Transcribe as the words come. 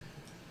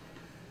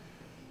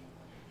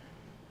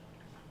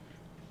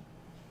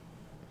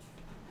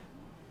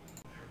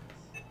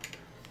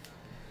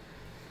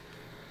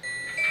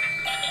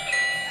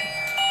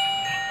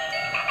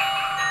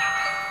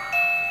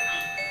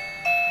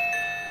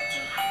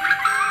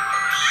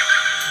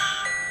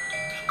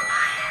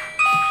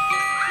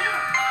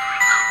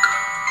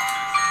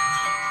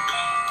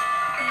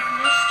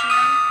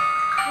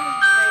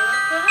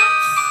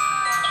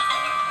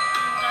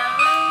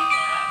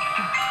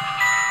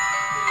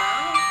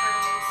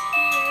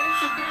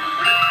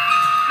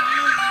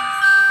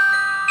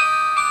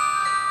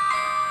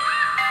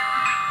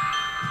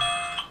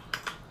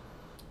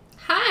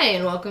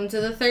and welcome to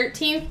the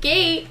 13th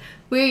Gate.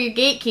 We're your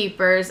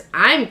gatekeepers.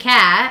 I'm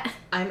Kat.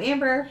 I'm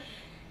Amber.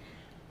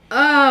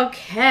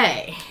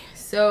 Okay,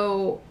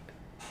 so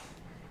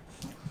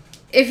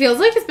it feels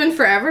like it's been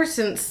forever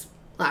since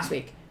last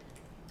week.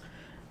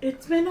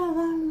 It's been a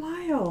long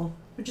while,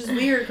 which is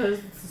weird because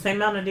it's the same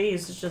amount of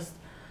days. It's just,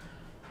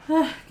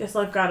 guess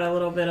life got a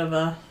little bit of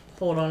a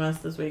hold on us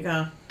this week,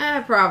 huh?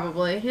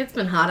 Probably. It's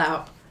been hot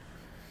out.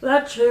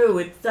 That's true.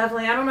 It's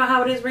definitely, I don't know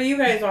how it is where you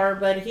guys are,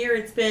 but here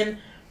it's been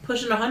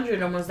pushing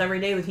 100 almost every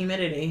day with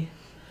humidity.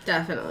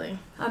 Definitely.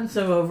 I'm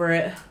so over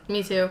it.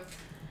 Me too.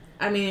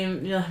 I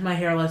mean, my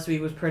hair last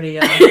week was pretty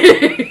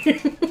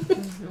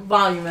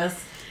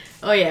voluminous.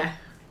 Oh, yeah.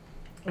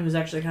 It was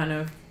actually kind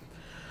of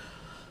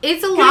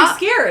It's a lot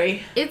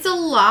scary. It's a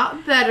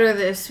lot better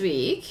this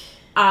week.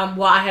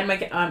 Well, I had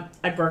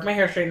I broke my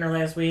hair straightener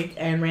last week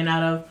and ran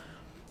out of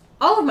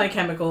all of my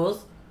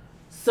chemicals.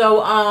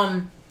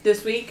 So,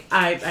 this week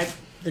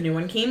the new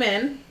one came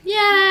in.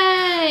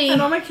 Yay!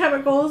 And all my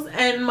chemicals,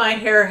 and my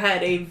hair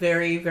had a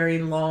very,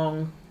 very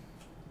long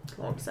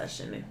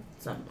session and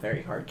some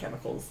very hard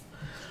chemicals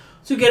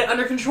to get it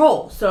under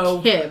control.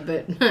 So yeah,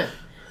 but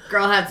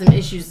girl had some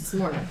issues this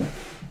morning.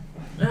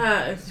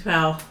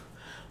 Well,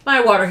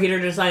 my water heater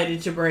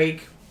decided to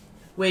break,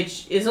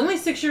 which is only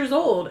 6 years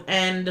old,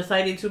 and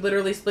decided to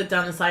literally split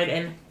down the side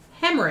and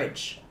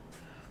hemorrhage.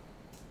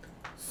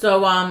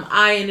 So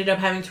I ended up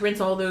having to rinse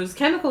all those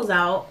chemicals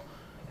out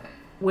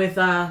with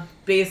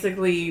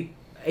basically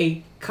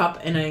a cup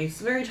and a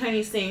very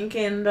tiny sink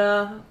and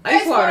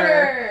ice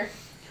water.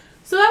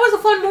 So that was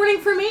a fun morning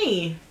for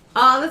me.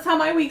 That's how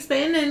my week's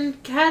been,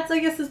 and Kat's, I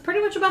guess, is pretty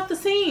much about the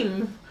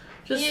same.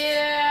 Just,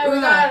 yeah, we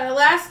got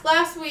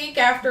last week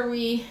after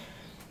we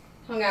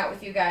hung out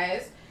with you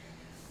guys,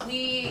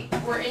 we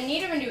were in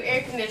need of a new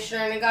air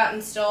conditioner, and it got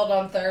installed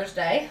on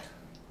Thursday.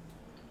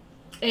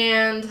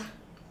 And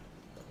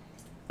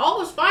all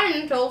was fine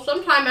until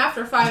sometime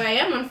after 5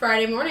 a.m. on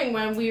Friday morning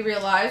when we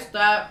realized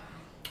that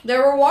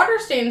there were water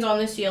stains on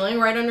the ceiling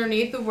right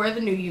underneath of where the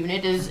new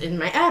unit is in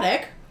my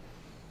attic.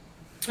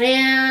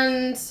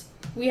 And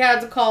we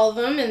had to call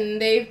them,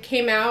 and they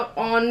came out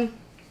on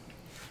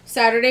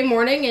Saturday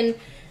morning and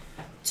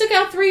took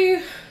out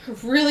 3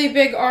 really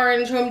big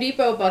orange Home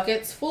Depot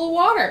buckets full of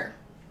water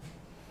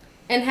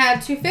and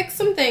had to fix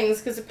some things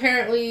because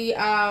apparently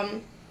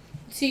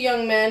 2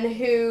 young men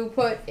who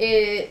put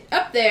it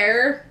up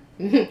there,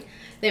 they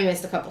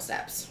missed a couple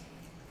steps.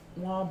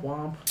 Womp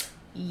womp.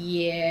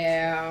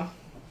 Yeah.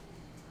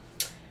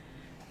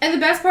 And the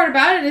best part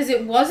about it is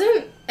it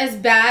wasn't as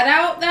bad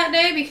out that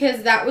day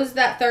because that was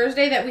that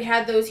Thursday that we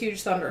had those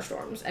huge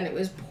thunderstorms and it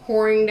was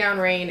pouring down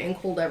rain and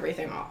cooled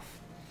everything off.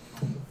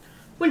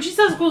 When she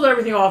says cooled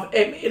everything off,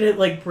 it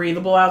like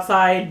breathable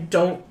outside.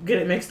 Don't get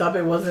it mixed up.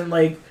 It wasn't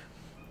like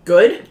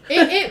good.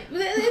 The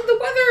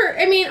weather,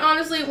 I mean,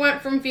 honestly, it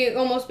went from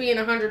almost being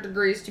 100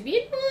 degrees to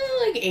being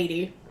like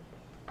 80.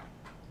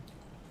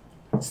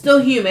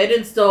 Still humid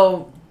and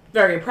still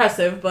very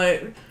oppressive,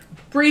 but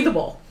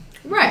breathable.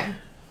 Right.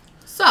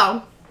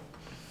 So,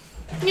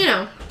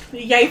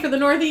 Yay for the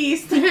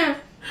Northeast.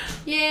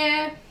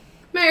 Yeah.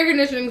 My air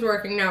conditioning's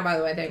working now, by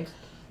the way, thanks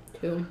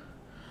to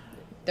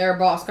their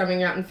boss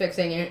coming out and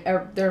fixing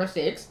their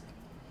mistakes.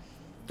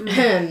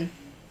 And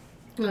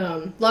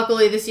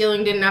luckily the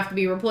ceiling didn't have to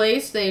be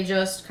replaced. They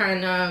just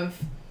kind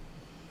of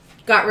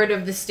got rid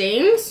of the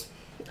stains,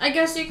 I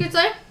guess you could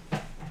say,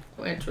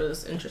 which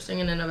was interesting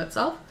in and of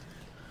itself.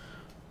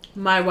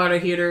 My water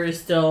heater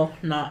is still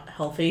not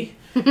healthy.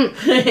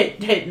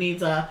 It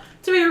needs to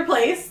be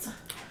replaced,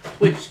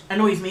 which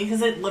annoys me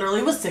because it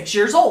literally was 6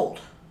 years old.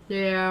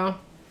 Yeah.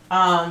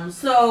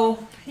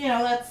 So,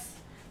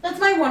 that's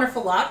my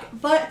wonderful luck.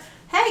 But,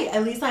 hey,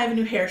 at least I have a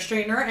new hair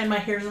straightener and my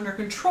hair's under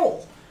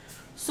control.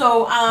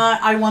 So,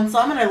 I won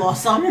some and I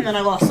lost some and then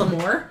I lost some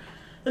more.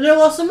 And then I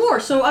lost some more.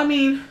 So, I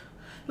mean,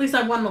 at least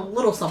I won a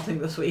little something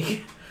this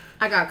week.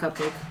 I got a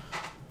cupcake.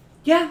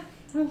 Yeah,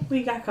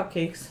 we got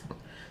cupcakes.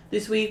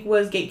 This week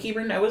was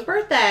Gatekeeper Noah's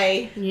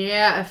birthday.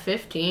 Yeah,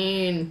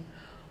 15.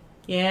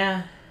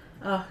 Yeah.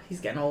 Oh, he's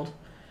getting old.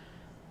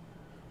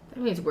 That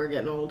means we're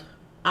getting old.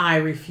 I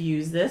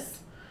refuse this.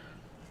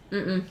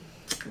 I'm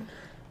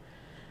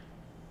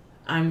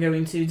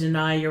going to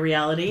deny your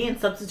reality and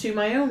substitute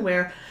my own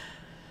where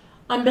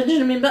I'm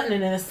Benjamin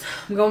Buttoning this.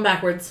 I'm going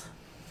backwards.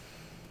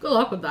 Good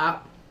luck with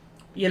that.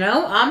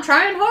 I'm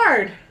trying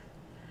hard.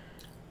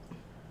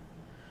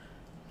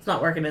 It's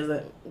not working, is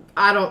it?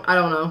 I don't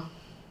know.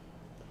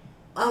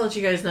 I'll let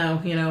you guys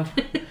know,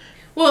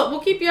 Well, we'll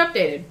keep you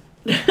updated.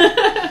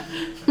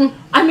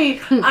 I mean,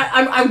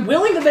 I'm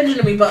willing the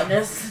Benjamin Button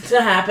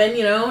to happen,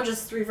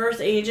 just reverse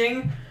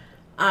aging.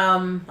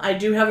 I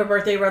do have a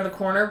birthday around the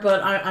corner,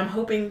 but I'm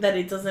hoping that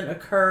it doesn't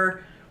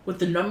occur with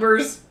the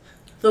numbers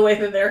the way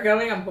that they're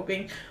going. I'm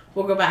hoping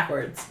we'll go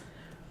backwards.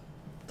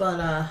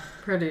 But,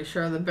 pretty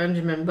sure the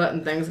Benjamin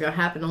Button thing's gonna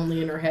happen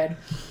only in her head.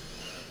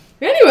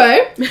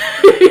 Anyway.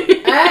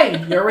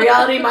 Hey, your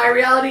reality, my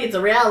reality, it's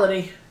a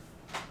reality.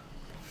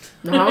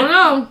 I don't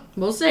know.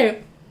 We'll see.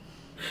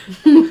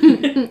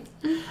 I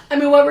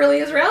mean, what really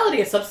is reality?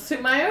 A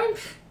substitute my own?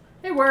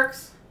 It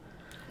works.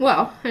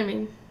 Well, I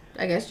mean,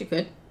 I guess you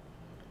could.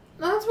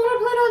 That's what I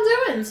plan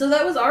on doing. So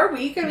that was our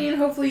week. I mean,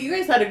 hopefully you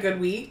guys had a good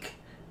week.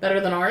 Better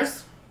than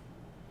ours.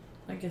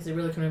 I guess it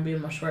really couldn't be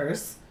much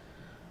worse.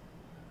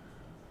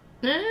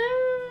 It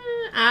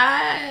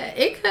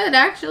could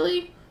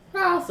actually.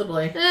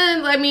 Possibly.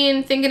 And I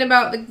mean, thinking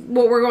about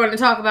what we're going to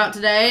talk about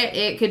today,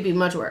 it could be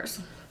much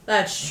worse.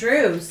 That's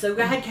true. So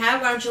go ahead,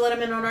 Kat. Why don't you let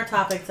him in on our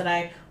topic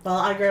today? Well,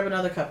 I grab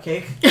another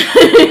cupcake.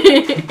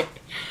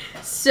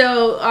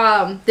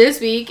 So, this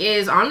week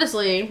is,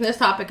 honestly, this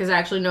topic is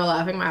actually no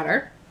laughing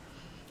matter.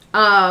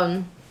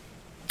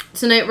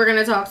 Tonight we're going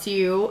to talk to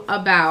you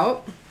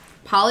about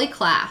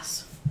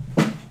polyclass.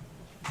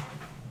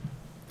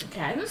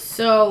 Okay.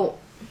 So,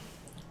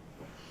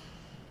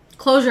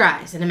 close your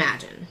eyes and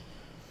imagine.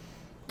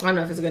 I don't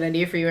know if it's a good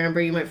idea for you, Amber.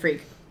 You might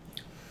freak.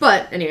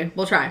 But, anyway,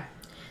 we'll try.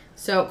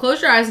 So,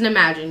 close your eyes and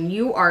imagine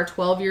you are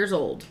 12 years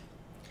old.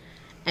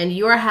 And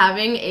you are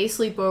having a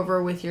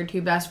sleepover with your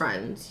two best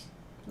friends.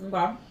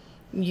 Okay.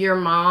 Your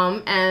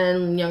mom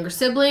and younger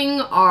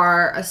sibling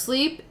are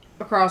asleep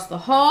across the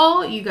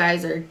hall. You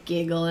guys are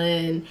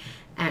giggling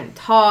and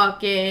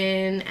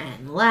talking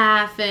and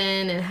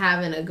laughing and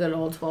having a good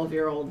old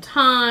 12-year-old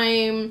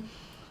time.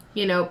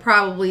 You know,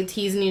 probably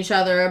teasing each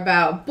other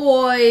about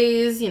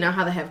boys, you know,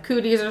 how they have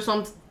cooties or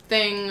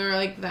something, or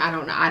like that. I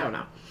don't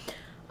know.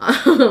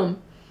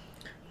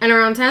 And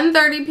around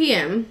 10:30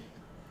 p.m.,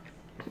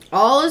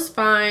 all is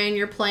fine.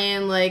 You're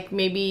playing like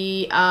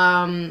maybe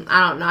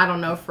I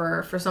don't know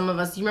for some of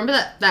us. You remember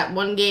that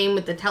one game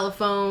with the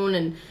telephone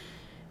and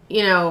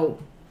you know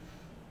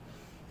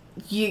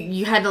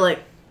you had to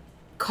like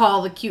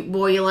call the cute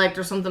boy you liked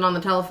or something on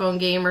the telephone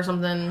game or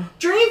something.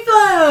 Dream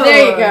Phone.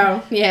 There you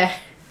go. Yeah.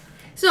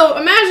 So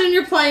imagine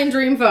you're playing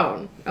Dream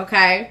Phone,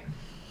 okay?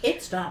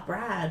 It's not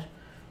Brad.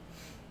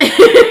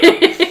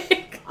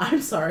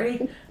 I'm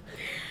sorry.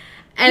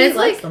 And he it's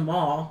likes like them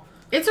all.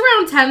 It's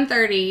around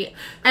 10:30,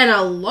 and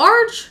a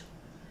large,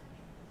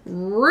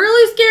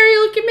 really scary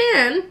looking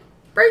man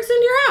breaks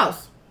into your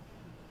house.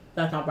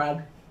 That's not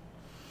Brad.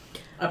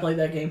 I played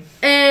that game.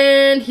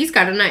 And he's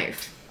got a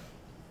knife.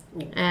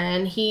 Ooh.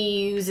 And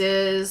he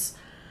uses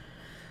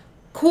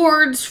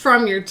cords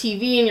from your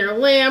TV and your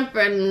lamp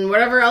and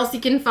whatever else he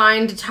can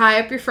find to tie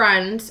up your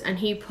friends. And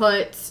he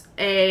puts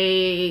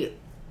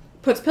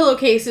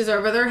pillowcases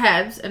over their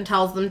heads and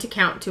tells them to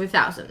count to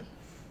 1,000.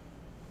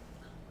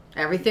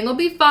 Everything will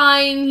be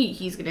fine.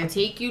 He's going to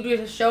take you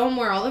to show him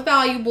where all the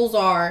valuables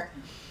are.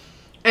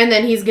 And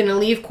then he's going to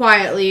leave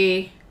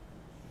quietly.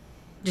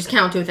 Just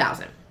count to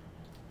 1,000.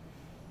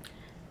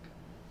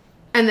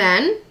 And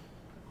then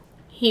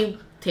he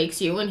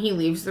takes you and he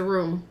leaves the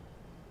room.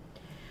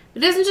 He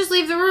doesn't just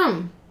leave the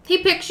room. He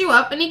picks you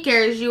up and he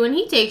carries you and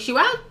he takes you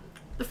out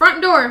the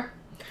front door.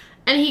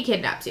 And he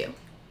kidnaps you.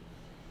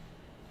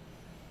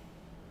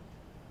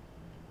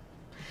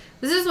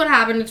 This is what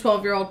happened to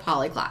 12-year-old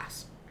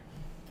polyclass.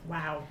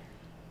 Wow.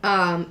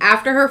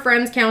 After her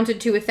friends counted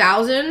to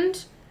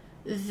 1,000,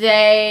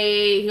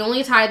 he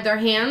only tied their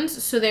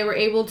hands, so they were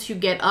able to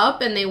get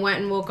up, and they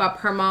went and woke up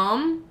her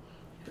mom,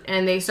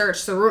 and they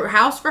searched the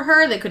house for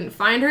her. They couldn't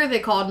find her. They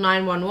called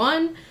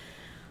 911.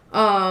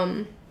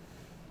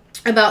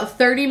 About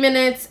 30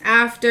 minutes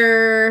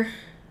after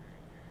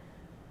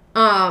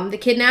the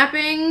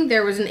kidnapping,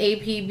 there was an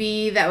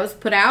APB that was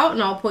put out,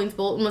 an all points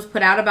bulletin was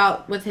put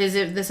out with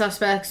the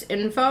suspect's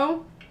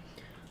info.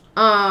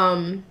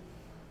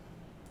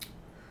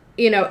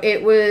 You know,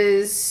 it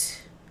was...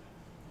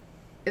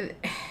 The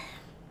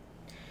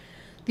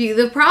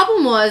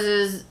problem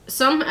is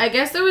I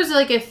guess there was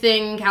like a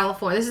thing in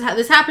California.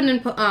 This happened in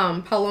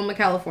Paloma,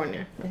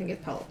 California. I think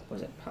it's hold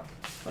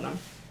on.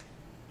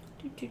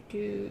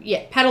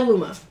 Yeah,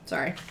 Petaluma.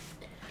 Sorry.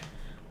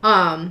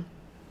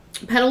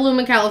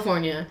 Petaluma,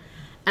 California.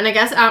 And I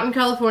guess out in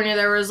California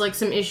there was like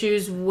some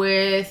issues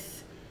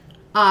with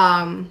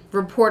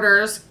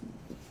reporters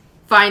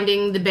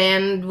finding the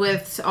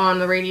bandwidths on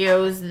the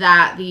radios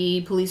that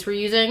the police were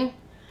using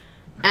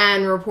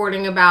and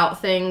reporting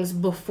about things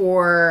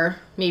before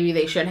maybe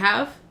they should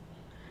have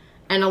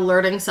and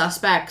alerting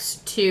suspects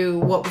to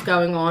what was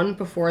going on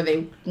before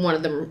they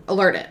wanted them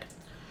alerted.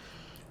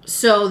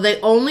 So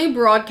they only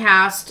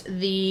broadcast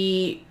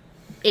the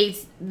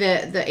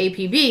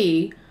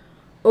APB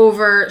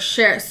over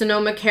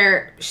Sonoma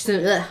County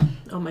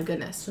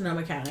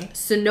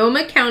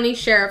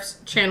Sheriff's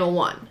Channel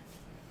 1.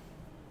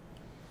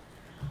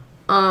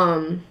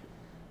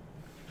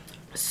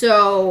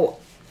 So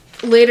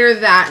later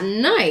that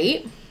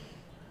night,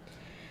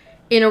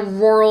 in a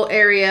rural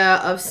area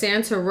of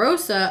Santa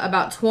Rosa,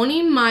 about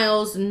 20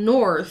 miles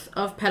north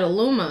of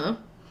Petaluma,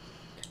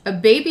 a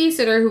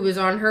babysitter who was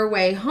on her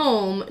way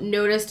home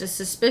noticed a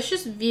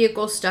suspicious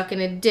vehicle stuck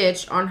in a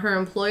ditch on her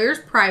employer's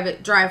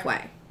private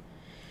driveway.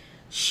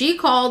 She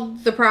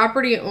called the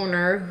property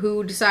owner,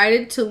 who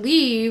decided to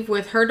leave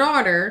with her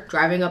daughter,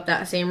 driving up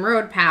that same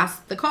road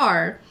past the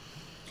car.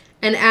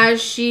 And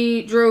as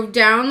she drove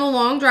down the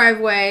long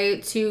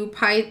driveway to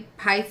Pythian,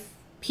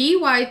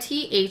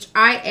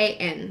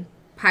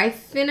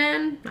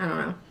 I don't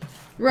know,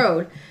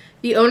 road,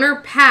 the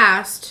owner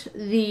passed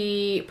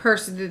the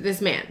person,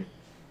 this man.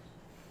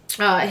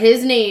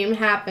 His name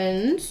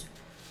happened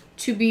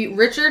to be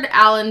Richard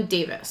Allen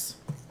Davis.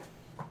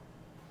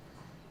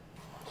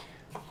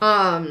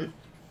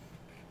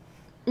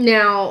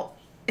 Now,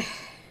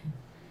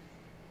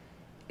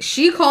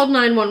 she called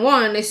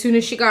 911 as soon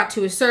as she got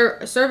to a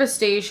service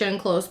station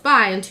close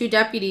by, and 2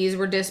 deputies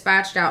were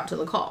dispatched out to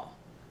the call.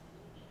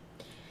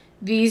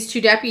 These 2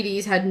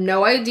 deputies had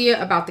no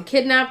idea about the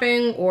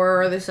kidnapping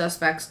or the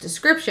suspect's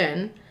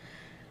description,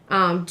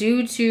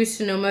 due to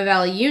Sonoma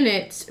Valley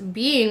units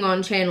being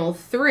on Channel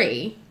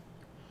 3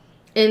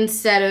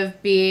 instead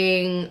of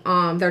being,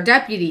 their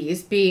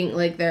deputies being,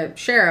 like, the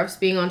sheriffs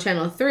being on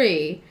Channel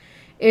 3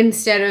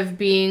 instead of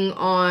being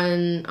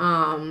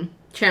on,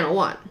 Channel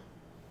 1.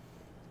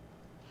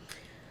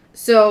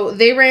 So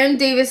they ran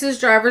Davis's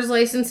driver's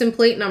license and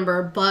plate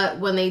number, but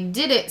when they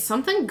did it,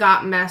 something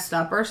got messed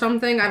up or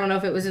something. I don't know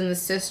if it was in the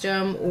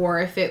system or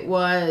if it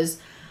was,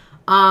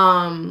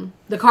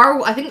 the car,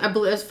 I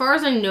believe, as far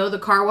as I know, the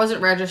car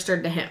wasn't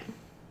registered to him.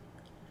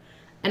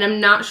 And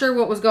I'm not sure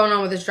what was going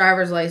on with his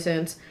driver's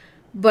license,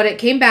 but it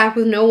came back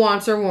with no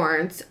wants or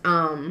warrants.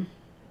 And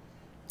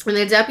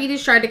the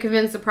deputies tried to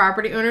convince the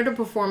property owner to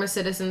perform a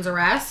citizen's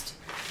arrest,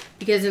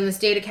 because in the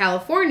state of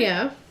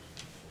California,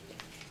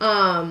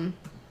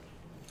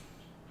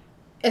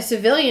 a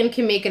civilian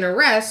can make an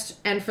arrest,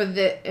 and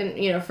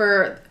he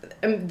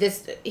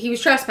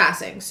was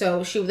trespassing.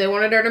 So they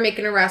wanted her to make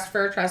an arrest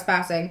for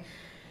trespassing,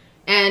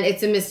 and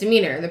it's a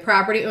misdemeanor. The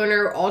property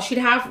owner, all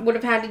would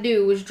have had to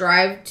do was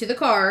drive to the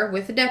car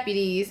with the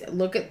deputies,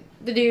 look at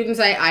the dude and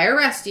say, "I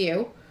arrest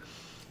you."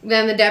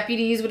 Then the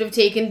deputies would have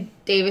taken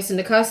Davis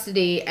into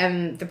custody,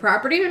 and the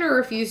property owner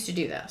refused to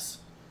do this.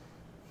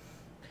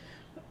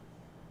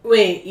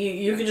 Wait,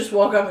 you could just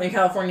walk up in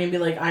California and be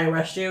like, "I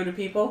arrest you" to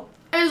people?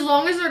 As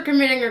long as they're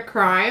committing a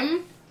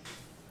crime,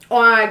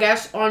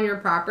 on your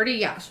property,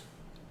 yes.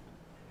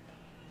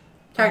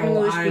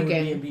 Technically speaking. I would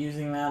be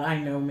abusing that. I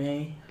know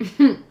me.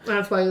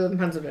 That's why you live in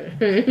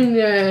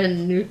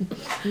Pennsylvania.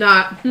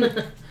 Not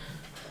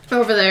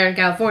over there in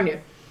California.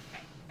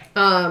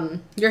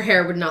 Your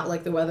hair would not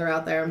like the weather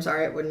out there. I'm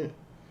sorry, it wouldn't.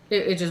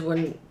 It just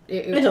wouldn't.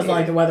 It doesn't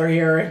like the weather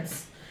here.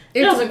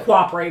 It doesn't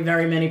cooperate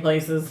very many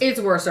places. It's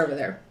worse over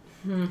there.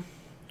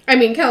 I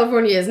mean,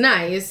 California is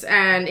nice,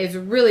 and it's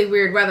really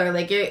weird weather.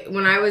 Like,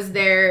 when I was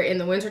there in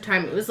the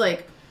wintertime, it was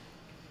like,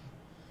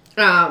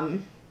 I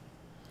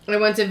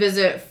went to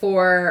visit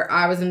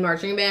I was in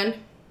marching band.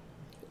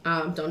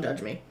 Don't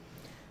judge me.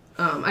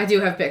 I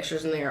do have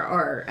pictures, and they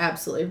are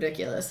absolutely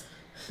ridiculous.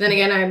 Then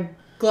again, I'm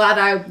glad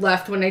I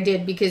left when I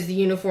did, because the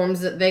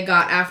uniforms that they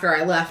got after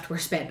I left were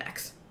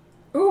spandex.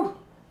 Ooh.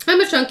 I'm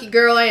a chunky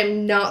girl. I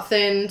am not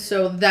thin,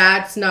 so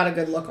that's not a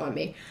good look on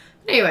me.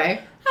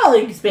 Anyway. I don't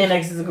think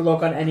spandex is a good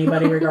look on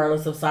anybody,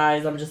 regardless of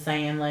size. I'm just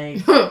saying,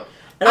 like...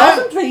 And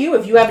also for you,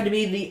 if you happen to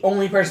be the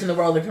only person in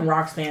the world that can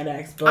rock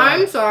spandex. But...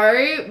 I'm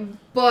sorry,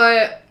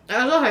 but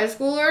as a high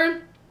schooler,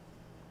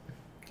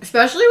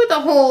 especially with the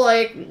whole,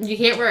 like, you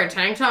can't wear a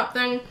tank top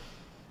thing,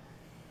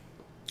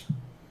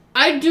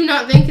 I do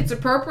not think it's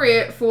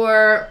appropriate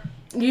for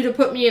you to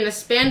put me in a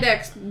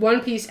spandex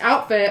one-piece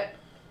outfit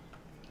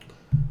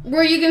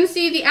where you can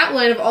see the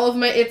outline of all of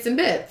my its and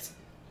bits.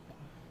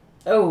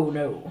 Oh,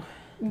 no.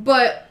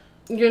 But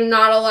you're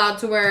not allowed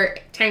to wear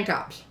tank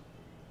tops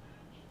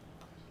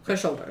for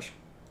shoulders.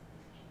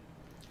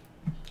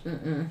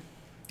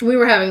 We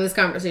were having this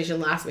conversation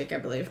last week, I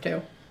believe,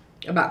 too,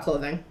 about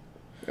clothing.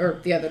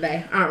 Or the other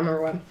day. I don't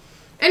remember when.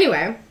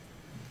 Anyway,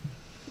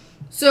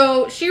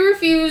 so she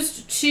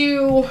refused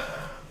to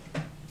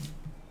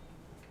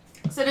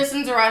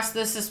citizens arrest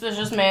this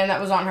suspicious man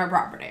that was on her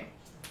property.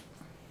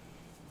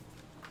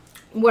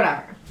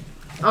 Whatever.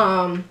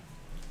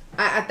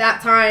 At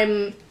that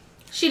time,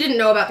 she didn't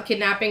know about the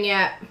kidnapping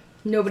yet.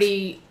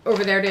 Nobody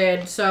over there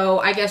did. So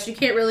I guess you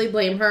can't really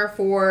blame her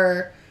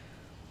for,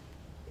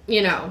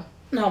 not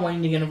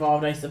wanting to get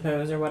involved, I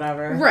suppose, or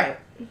whatever. Right.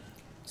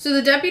 So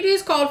the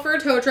deputies called for a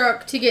tow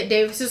truck to get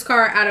Davis's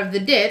car out of the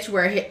ditch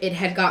where it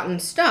had gotten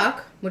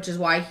stuck, which is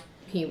why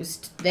he was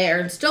there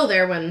and still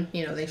there when,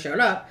 they showed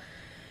up.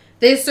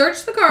 They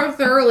searched the car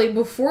thoroughly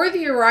before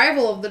the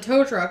arrival of the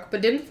tow truck,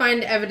 but didn't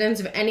find evidence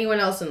of anyone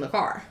else in the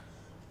car.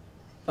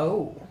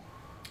 Oh.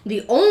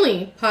 The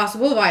only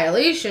possible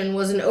violation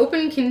was an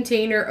open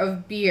container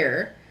of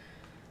beer.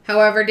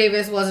 However,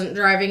 Davis wasn't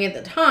driving at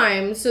the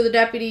time, so the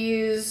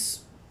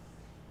deputies,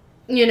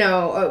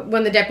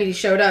 when the deputies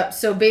showed up.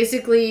 So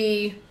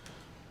basically,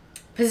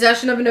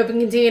 possession of an open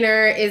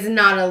container is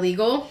not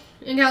illegal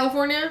in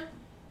California.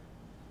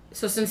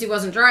 So since he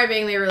wasn't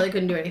driving, they really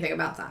couldn't do anything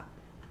about that.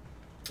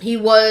 He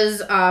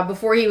was,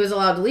 before he was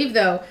allowed to leave,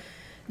 though,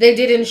 they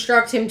did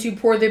instruct him to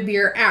pour the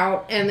beer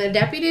out, and the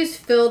deputies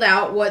filled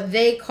out what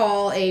they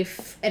call an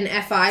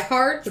FI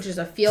card, which is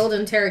a field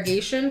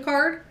interrogation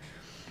card,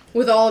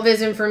 with all of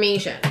his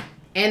information.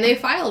 And they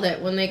filed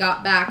it when they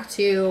got back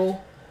to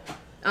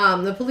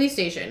the police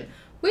station,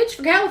 which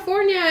for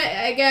California,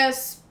 I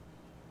guess,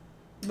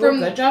 Well,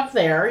 good job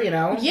there, you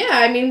know. Yeah,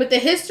 I mean, with the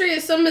history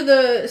of some of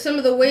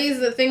the ways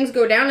that things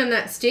go down in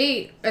that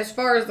state, as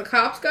far as the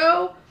cops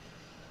go,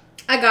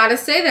 I gotta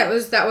say that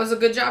was a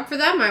good job for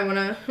them. I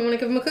wanna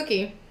give them a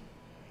cookie.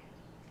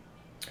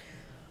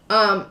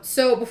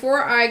 So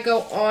before I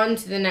go on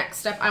to the next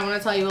step, I want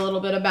to tell you a little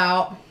bit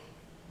about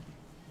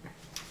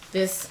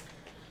this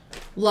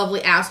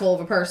lovely asshole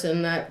of a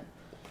person that,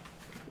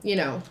 you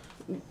know,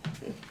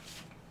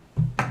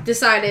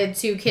 decided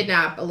to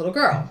kidnap a little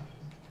girl.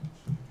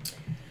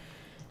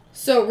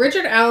 So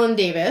Richard Allen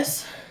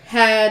Davis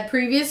had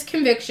previous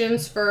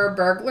convictions for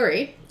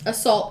burglary,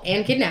 assault,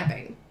 and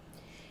kidnapping.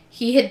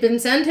 He had been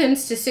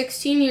sentenced to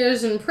 16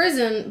 years in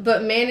prison,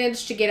 but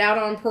managed to get out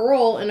on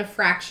parole in a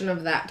fraction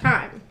of that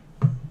time.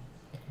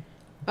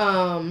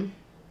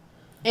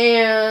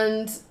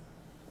 And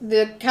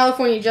the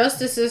California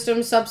justice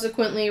system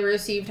subsequently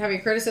received heavy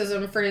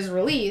criticism for his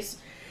release,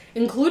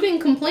 including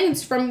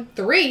complaints from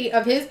 3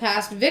 of his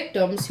past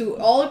victims who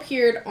all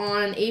appeared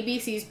on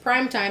ABC's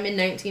Primetime in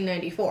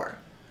 1994.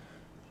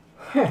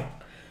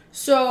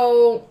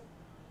 So,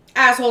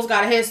 asshole's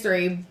got a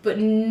history, but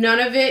none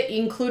of it,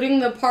 including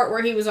the part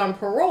where he was on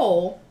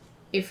parole,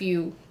 if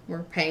you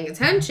were paying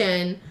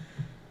attention,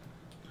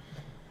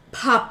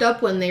 popped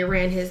up when they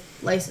ran his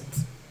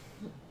license.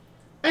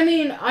 I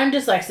mean, I'm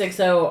dyslexic,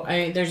 so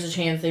there's a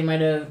chance they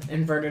might have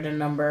inverted a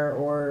number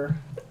or...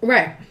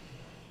 Right.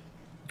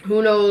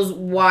 Who knows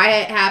why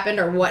it happened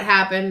or what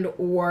happened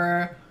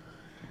or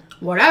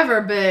whatever,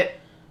 but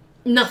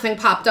nothing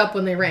popped up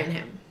when they ran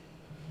him.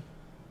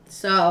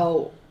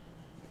 So,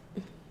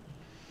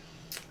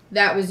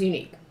 that was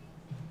unique.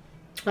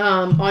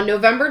 On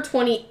November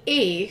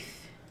 28th,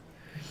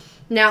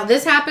 now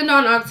this happened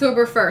on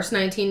October 1st,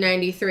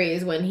 1993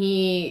 is when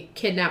he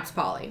kidnaps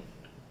Polly.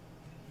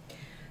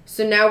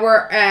 So now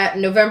we're at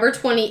November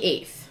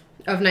 28th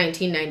of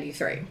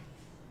 1993.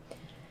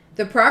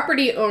 The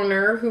property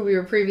owner who we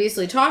were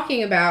previously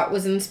talking about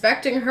was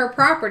inspecting her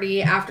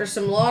property after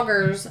some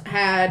loggers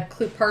had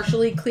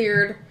partially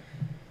cleared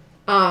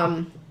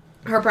her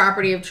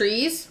property of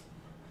trees.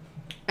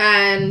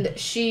 And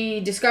she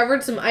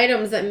discovered some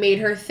items that made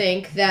her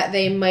think that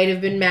they might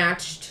have been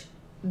matched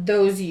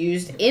those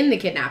used in the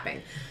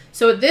kidnapping.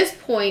 So at this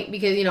point,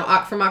 because, you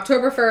know, from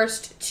October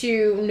 1st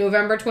to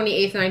November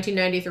 28th,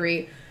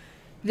 1993,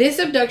 this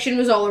abduction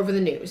was all over the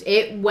news.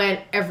 It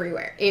went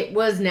everywhere. It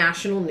was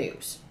national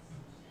news.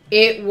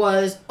 It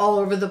was all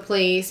over the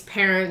place.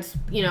 Parents,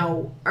 you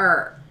know,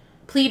 are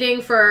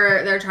pleading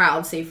for their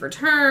child's safe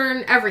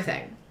return,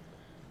 everything.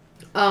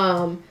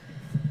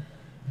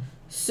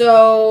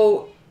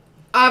 So,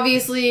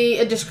 obviously,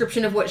 a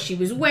description of what she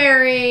was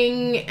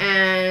wearing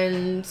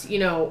and, you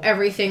know,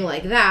 everything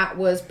like that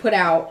was put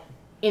out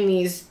in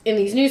these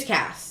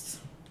newscasts.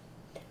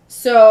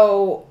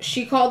 So,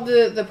 she called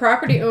the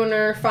property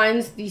owner,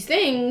 finds these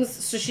things,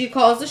 so she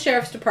calls the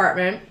sheriff's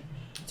department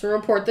to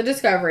report the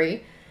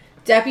discovery.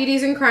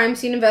 Deputies and crime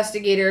scene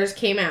investigators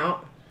came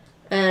out,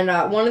 and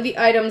one of the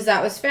items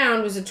that was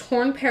found was a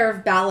torn pair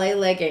of ballet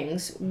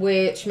leggings,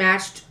 which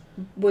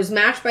was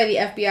matched by the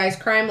FBI's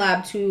crime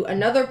lab to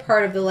another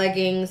part of the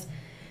leggings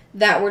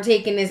that were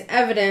taken as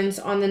evidence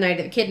on the night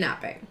of the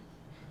kidnapping.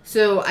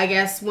 So I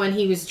guess when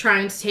he was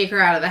trying to take her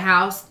out of the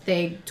house,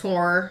 they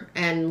tore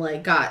and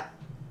like got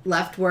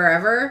left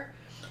wherever,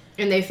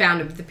 and they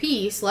found the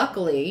piece,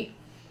 luckily,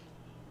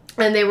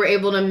 and they were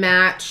able to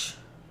match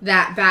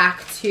that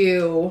back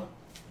to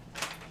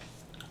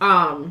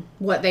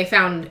what they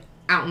found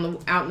out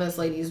in this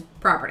lady's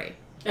property.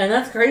 And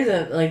that's crazy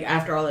that, like,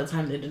 after all that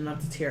time, they did not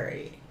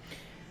deteriorate.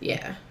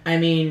 Yeah. I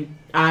mean,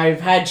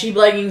 I've had cheap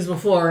leggings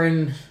before,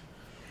 and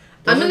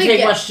doesn't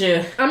take much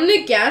to... I'm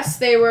gonna guess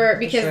they were,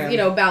 because, you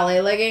know,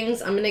 ballet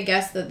leggings, I'm gonna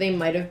guess that they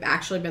might have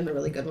actually been the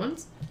really good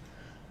ones.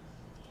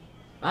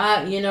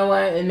 You know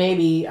what?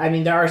 Maybe. I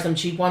mean, there are some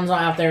cheap ones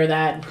out there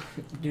that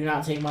do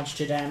not take much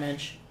to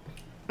damage.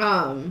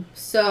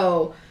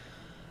 So...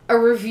 a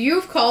review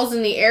of calls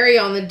in the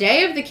area on the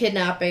day of the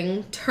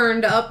kidnapping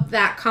turned up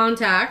that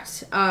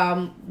contact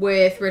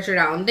with Richard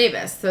Allen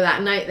Davis. So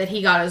that night that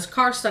he got his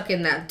car stuck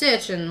in that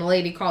ditch and the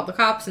lady called the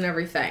cops and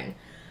everything.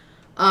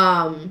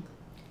 That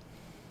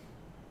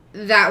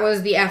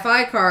was the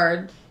FI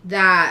card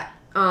that,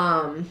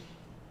 the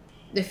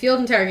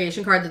field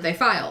interrogation card that they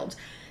filed.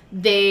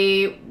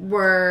 They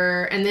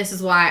were, and this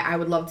is why I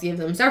would love to give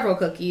them several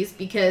cookies,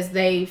 because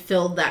they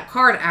filled that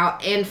card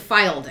out and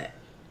filed it.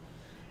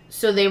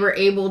 So they were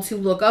able to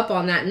look up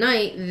on that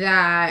night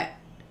that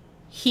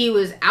he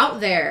was out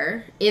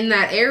there in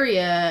that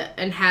area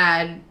and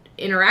had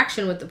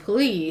interaction with the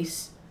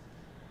police.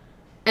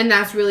 And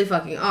that's really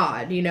fucking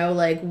odd, you know?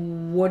 Like,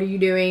 what are you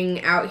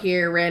doing out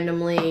here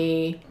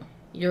randomly?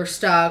 You're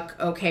stuck.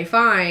 Okay,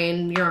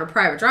 fine. You're on a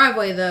private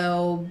driveway,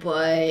 though,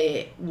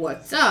 but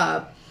what's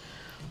up?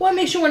 Well, it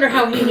makes you wonder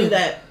how he knew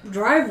that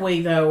driveway,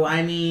 though.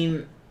 I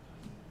mean,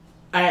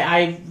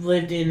 I've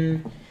lived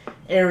in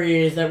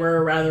areas that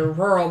were rather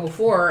rural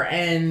before,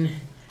 and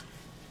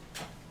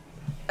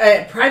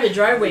private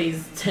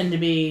driveways tend to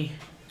be,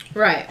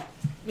 right,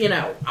 you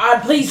know,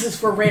 odd places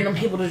for random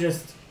people to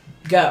just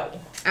go.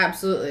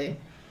 Absolutely.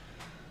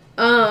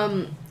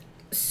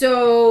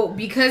 So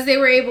because they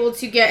were able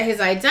to get his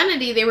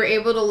identity, they were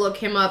able to look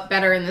him up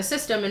better in the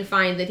system and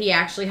find that he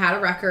actually had a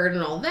record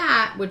and all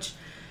that, which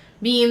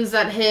means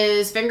that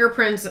his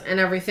fingerprints and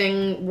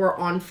everything were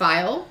on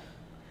file.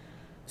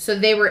 So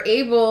they were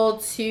able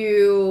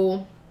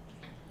to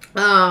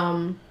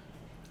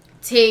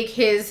take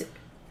his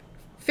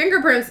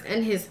fingerprints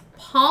and his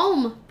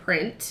palm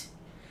print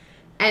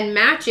and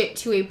match it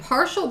to a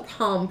partial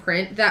palm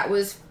print that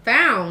was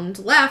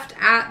left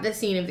at the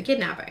scene of the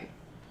kidnapping.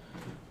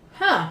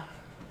 Huh.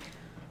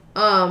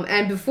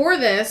 And before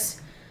this,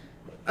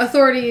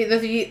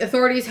 the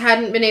authorities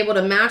hadn't been able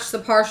to match the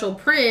partial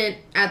print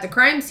at the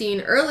crime scene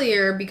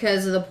earlier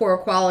because of the poor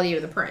quality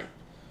of the print.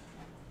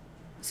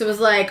 So it was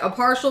like a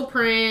partial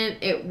print.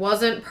 It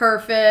wasn't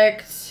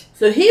perfect.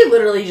 So he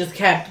literally just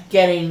kept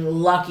getting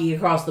lucky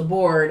across the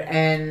board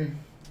and...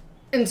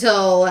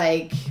 Until,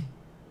 like,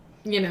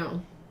 you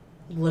know...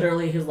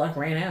 Literally his luck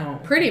ran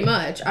out. Pretty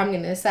much, I'm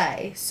going to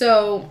say.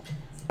 So,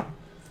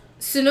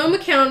 Sonoma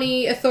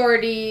County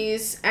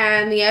authorities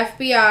and the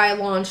FBI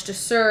launched a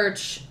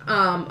search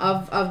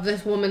of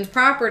this woman's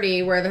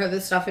property where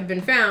this stuff had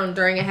been found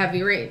during a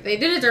heavy rain. They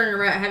did it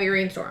during a heavy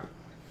rainstorm.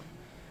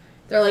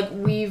 They're like,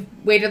 we've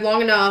waited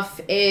long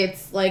enough.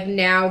 It's like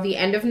now the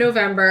end of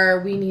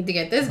November. We need to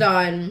get this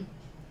done.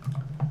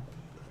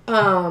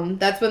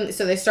 That's when,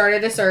 so they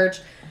started a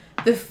search.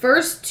 The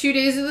first 2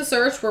 days of the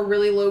search were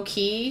really low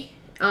key.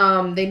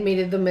 They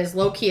made them as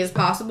low key as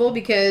possible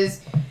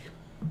because,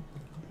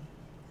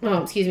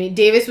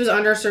 Davis was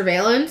under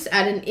surveillance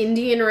at an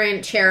Indian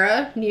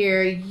ranchera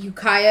near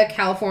Ukiah,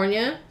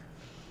 California.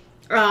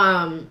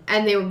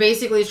 And they were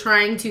basically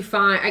trying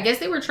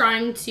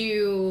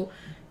to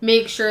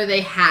make sure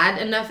they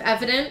had enough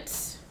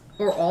evidence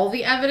or all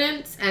the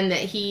evidence, and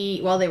that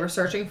while they were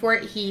searching for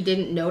it, he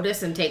didn't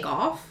notice and take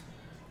off.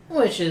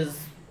 Which is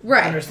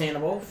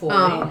understandable,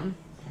 fully.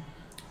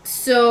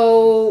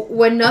 So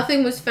when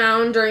nothing was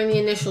found during the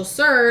initial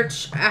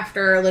search,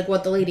 after like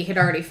what the lady had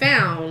already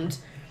found,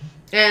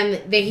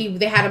 and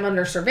they had him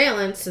under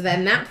surveillance, so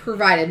then that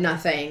provided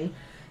nothing,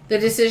 the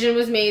decision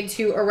was made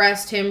to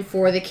arrest him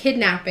for the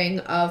kidnapping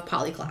of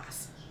Polly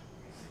Klaas.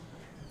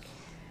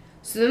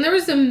 So then there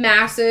was a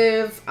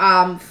massive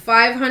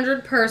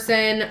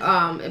 500-person,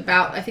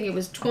 I think it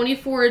was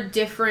 24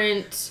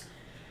 different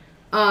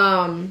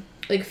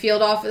like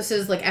field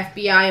offices, like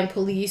FBI and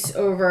police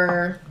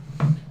over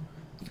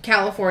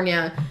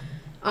California.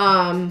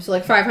 So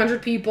like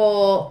 500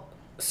 people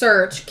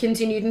search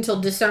continued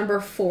until December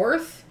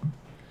 4th.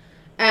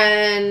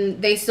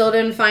 And they still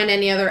didn't find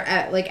any other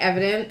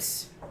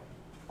evidence.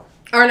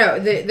 Or no,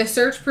 the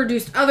search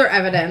produced other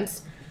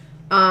evidence.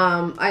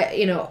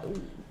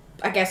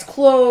 I guess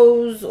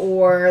clothes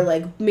or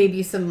like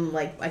maybe some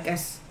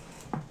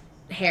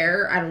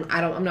hair.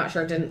 I'm not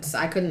sure. It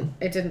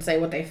didn't say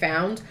what they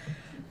found,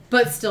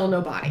 but still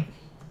no body.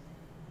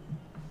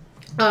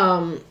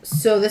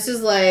 So this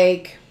is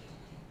like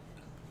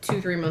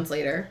 2-3 months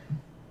later.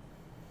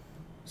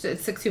 So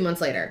it's 2 months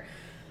later.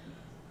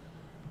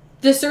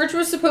 The search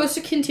was supposed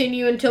to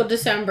continue until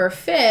December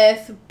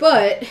 5th,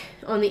 but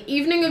on the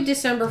evening of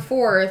December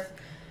 4th,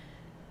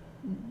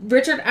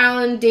 Richard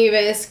Allen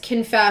Davis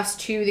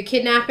confessed to the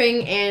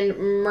kidnapping and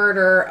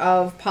murder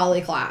of Polly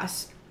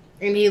Klaas,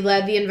 and he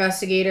led the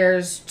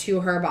investigators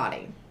to her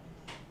body.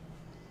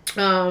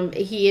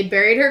 He had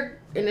buried her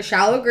in a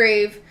shallow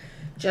grave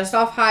just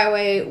off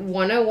Highway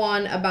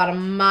 101, about a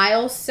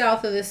mile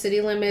south of the city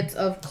limits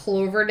of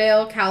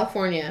Cloverdale,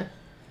 California.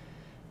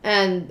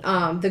 And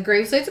the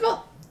gravesite's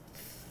about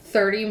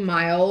 30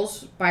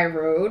 miles by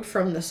road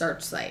from the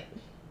search site.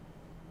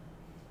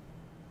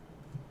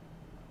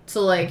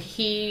 So, like,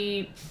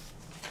 he,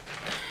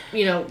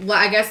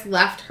 I guess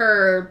left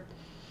her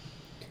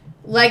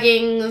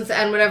leggings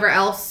and whatever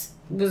else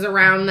was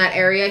around that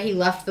area. He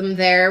left them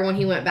there when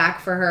he went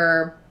back for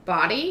her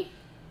body.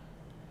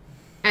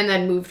 And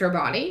then moved her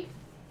body.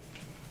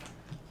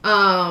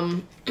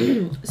 So,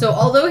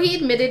 although he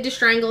admitted to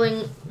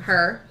strangling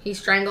her,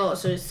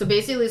 so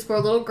basically this poor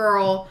little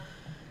girl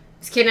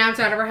was kidnapped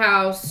out of her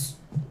house,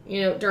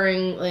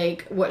 during,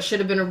 like, what should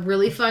have been a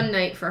really fun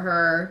night for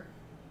her.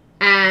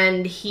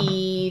 And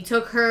he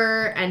took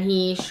her and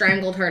he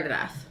strangled her to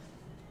death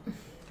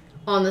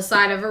on the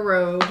side of a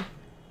road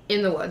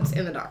in the woods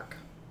in the dark.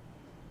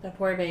 That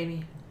poor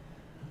baby.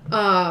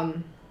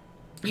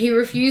 He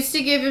refused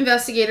to give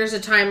investigators a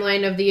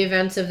timeline of the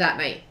events of that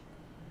night.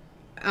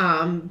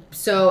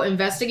 So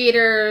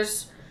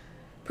investigators,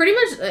 pretty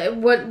much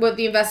what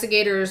the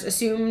investigators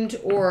assumed,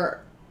 we're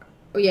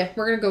going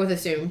to go with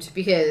assumed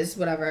because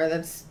whatever,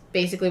 that's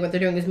basically what they're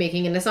doing is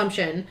making an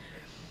assumption.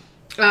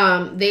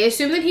 They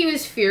assumed that he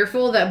was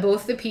fearful that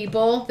both the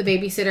people, the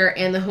babysitter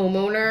and the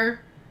homeowner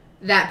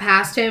that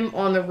passed him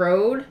on the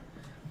road,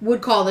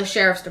 would call the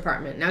sheriff's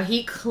department. Now,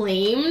 he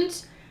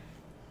claimed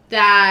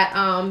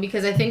that,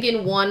 because I think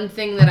in one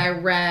thing that I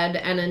read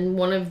and in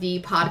one of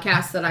the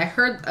podcasts that I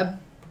heard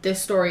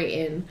this story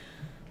in,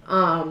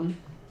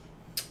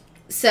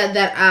 said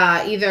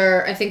that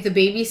either I think the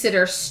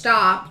babysitter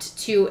stopped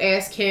to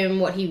ask him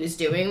what he was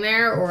doing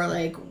there, or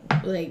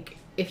like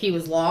if he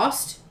was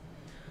lost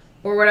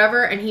or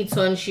whatever, and he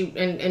told she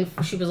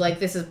was like,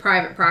 this is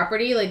private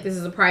property, like this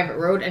is a private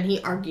road, and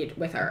he argued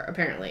with her,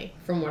 apparently,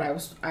 from what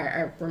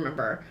I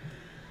remember,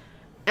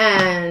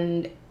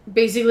 and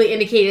basically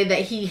indicated that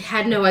he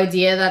had no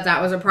idea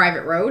that was a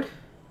private road.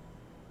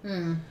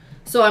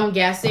 So I'm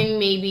guessing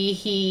maybe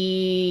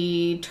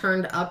he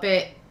turned up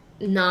it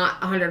not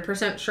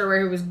 100% sure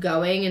where he was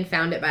going and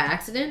found it by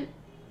accident.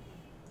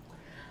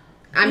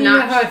 You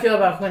know how I feel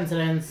about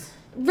coincidence.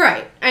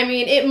 Right. I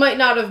mean, it might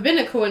not have been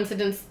a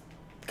coincidence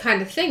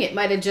kind of thing. It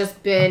might have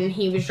just been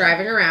he was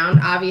driving around.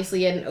 Obviously,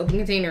 he had an open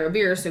container of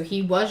beer, so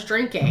he was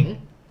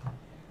drinking.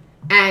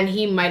 And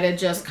he might have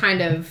just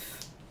kind of,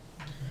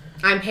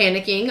 I'm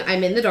panicking,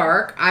 I'm in the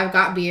dark, I've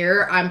got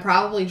beer, I'm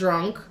probably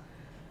drunk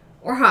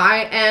or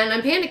high, and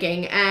I'm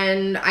panicking,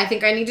 and I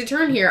think I need to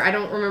turn here. I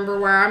don't remember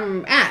where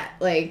I'm at.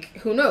 Like,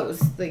 who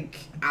knows? Like,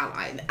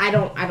 I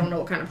don't know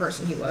what kind of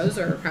person he was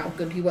or how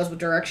good he was with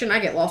direction. I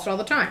get lost all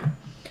the time.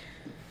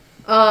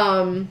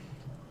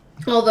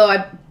 Although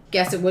I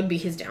guess it would be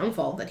his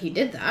downfall that he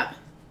did that.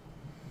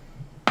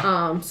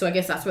 So I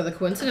guess that's where the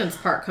coincidence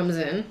part comes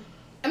in.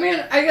 I mean,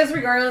 I guess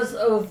regardless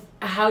of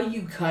how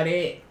you cut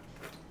it,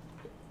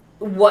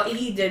 what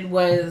he did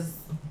was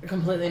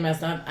completely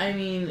messed up. I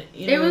mean,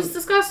 it was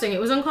disgusting. It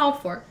was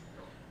uncalled for.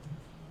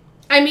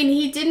 I mean,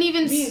 he didn't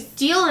even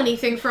steal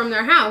anything from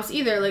their house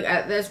either. Like,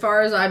 as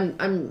far as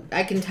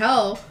I can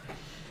tell.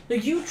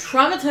 Like, you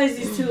traumatized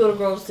these two little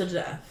girls to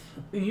death.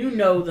 You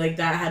know, like,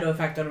 that had to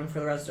affect them for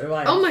the rest of their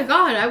life. Oh my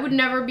god, I would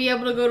never be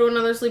able to go to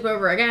another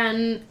sleepover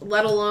again,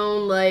 let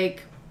alone,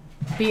 like,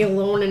 be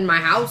alone in my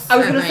house. I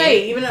was gonna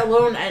say, even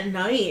alone at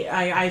night,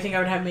 I think I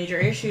would have major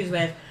issues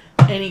with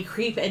any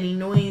creep, any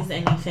noise,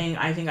 anything.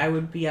 I think I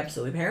would be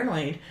absolutely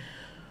paranoid.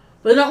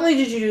 But not only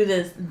did you do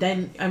this,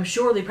 then I'm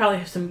sure they probably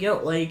have some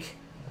guilt, like,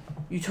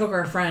 you took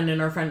our friend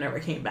and our friend never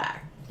came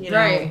back. You know?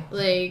 Right,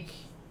 like...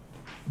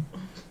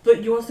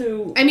 But you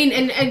also... I mean,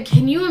 and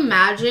can you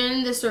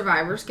imagine the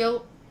survivor's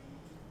guilt?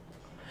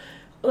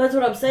 Well, that's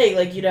what I'm saying.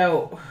 Like, you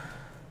know,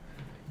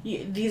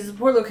 these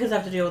poor little kids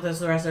have to deal with this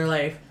the rest of their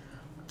life.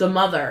 The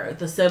mother,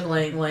 the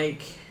sibling,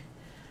 like...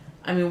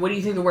 I mean, what do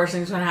you think the worst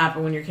thing's going to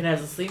happen when your kid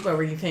has a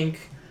sleepover? You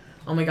think,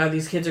 oh my god,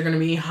 these kids are going to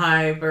be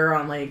hyper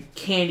on, like,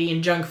 candy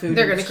and junk food.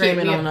 They're going to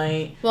screaming all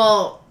night.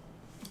 Well,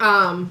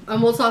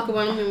 and we'll talk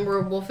about when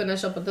we'll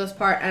finish up with this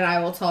part, and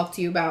I will talk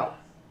to you about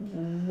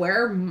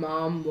where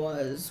Mom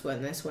was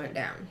when this went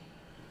down.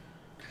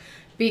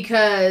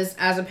 Because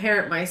as a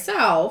parent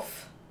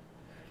myself,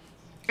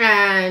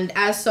 and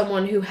as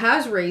someone who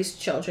has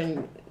raised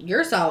children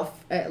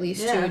yourself, at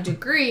least to a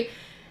degree,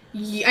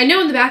 I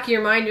know in the back of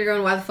your mind you're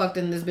going, why the fuck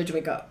didn't this bitch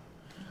wake up?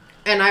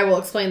 And I will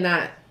explain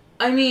that.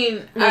 I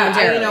mean,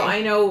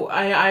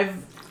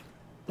 I've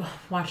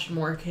watched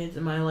more kids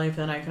in my life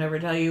than I can ever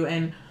tell you,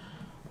 and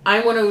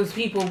I'm one of those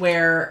people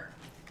where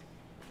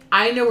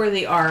I know where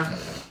they are.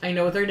 I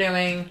know what they're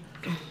doing.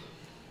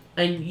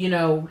 And, you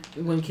know,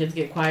 when kids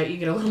get quiet, you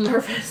get a little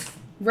nervous.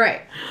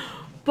 Right.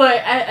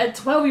 But at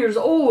 12 years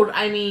old,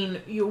 I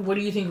mean, what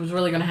do you think was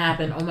really going to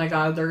happen? Oh my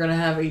god, they're going to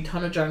have a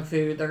ton of junk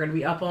food. They're going to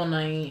be up all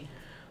night.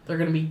 They're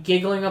going to be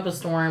giggling up a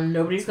storm.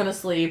 Nobody's going to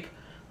sleep.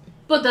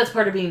 But that's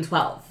part of being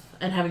 12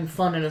 and having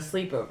fun at a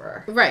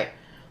sleepover. Right.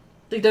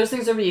 Like, those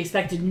things are to be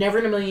expected. Never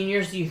in a million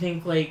years do you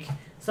think, like,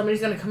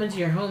 somebody's going to come into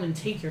your home and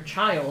take your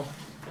child.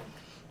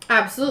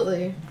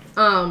 Absolutely.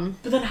 But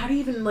then how do you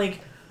even,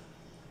 like...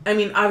 I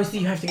mean, obviously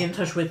you have to get in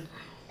touch with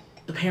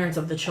the parents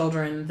of the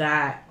children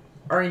that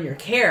are in your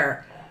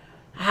care.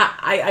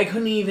 I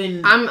couldn't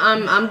even...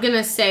 I'm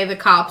gonna say the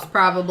cops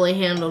probably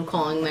handled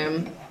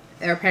calling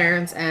their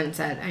parents and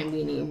said,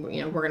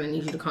 we're gonna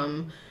need you to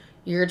come.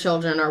 Your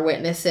children are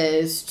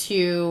witnesses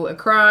to a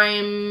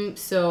crime,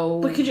 so...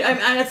 But could you...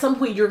 at some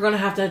point you're gonna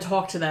have to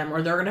talk to them,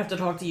 or they're gonna have to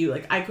talk to you.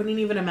 Like, I couldn't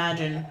even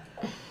imagine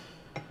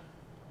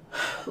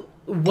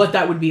what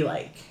that would be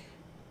like.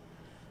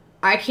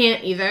 I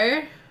can't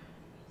either.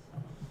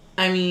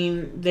 I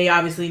mean, they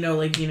obviously know,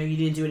 like, you know, you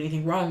didn't do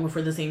anything wrong, but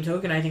for the same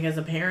token, I think as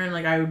a parent,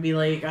 like, I would be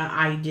like,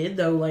 I did,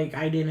 though, like,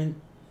 I didn't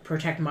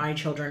protect my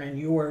children and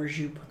yours,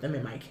 you put them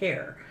in my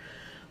care.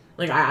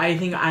 Like, I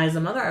think as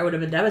a mother, I would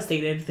have been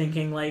devastated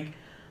thinking, like,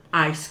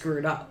 I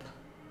screwed up.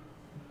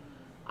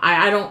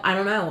 I don't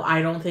know.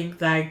 I don't think,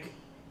 like,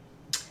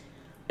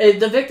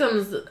 the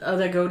victims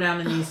that go down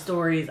in these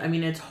stories, I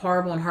mean, it's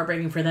horrible and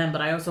heartbreaking for them,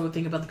 but I also would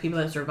think about the people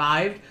that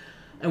survived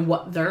and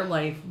what their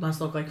life must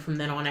look like from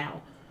then on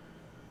out.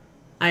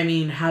 I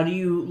mean, how do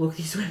you look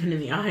these women in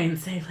the eye and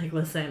say, like,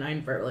 listen, I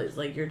realize,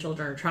 like, your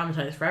children are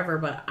traumatized forever,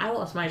 but I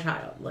lost my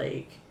child,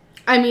 like...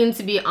 I mean,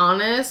 to be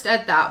honest,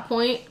 at that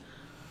point,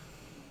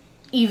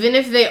 even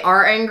if they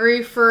are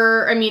angry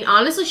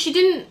honestly, she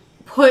didn't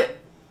put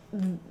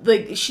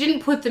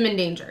them in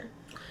danger.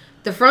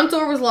 The front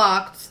door was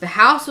locked, the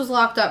house was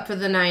locked up for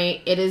the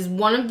night. It is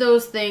one of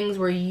those things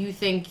where you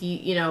think,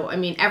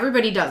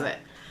 everybody does it.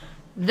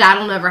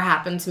 That'll never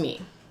happen to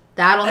me.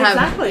 That'll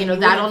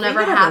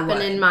never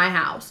happen in my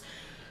house.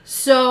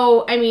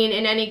 So, I mean,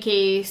 in any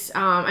case,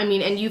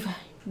 and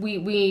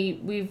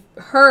we've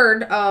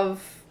heard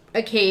of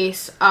a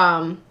case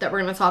that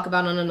we're going to talk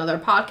about on another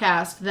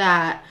podcast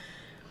that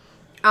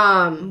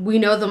we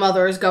know the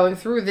mother is going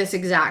through this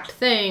exact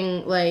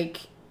thing.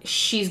 Like,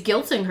 she's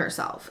guilting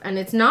herself, and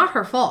it's not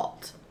her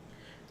fault.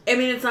 I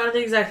mean, it's not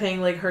the exact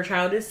thing. Like, her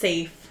child is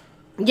safe.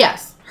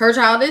 Yes, her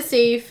child is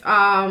safe,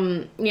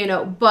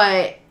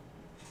 but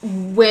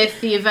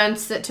with the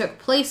events that took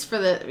place for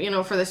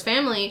this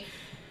family,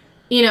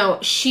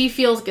 she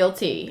feels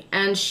guilty,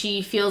 and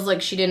she feels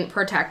like she didn't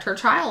protect her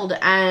child,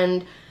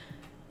 and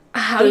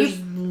there's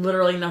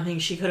literally nothing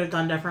she could have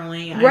done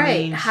differently. Right. I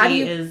mean, how do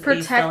you is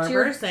protect a stellar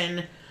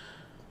person,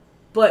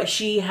 but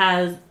she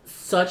has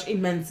such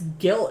immense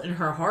guilt in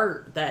her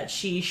heart that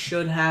she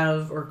should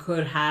have or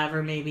could have,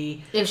 or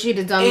maybe if she'd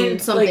have done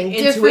something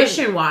different.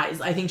 Intuition wise,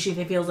 I think she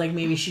feels like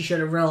maybe she should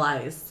have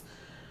realized.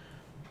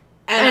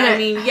 And I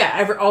mean,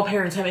 yeah, all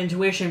parents have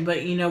intuition,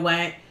 but you know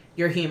what?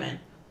 You're human.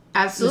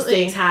 Absolutely.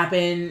 Mistakes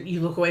happen.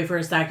 You look away for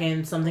a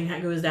second. Something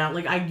goes down.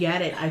 Like, I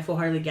get it. I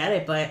full-heartedly get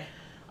it. But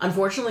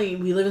unfortunately,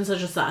 we live in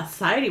such a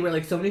society where,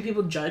 like, so many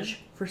people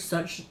judge for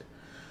such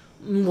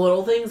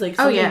little things. Like,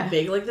 something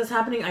big like this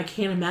happening. I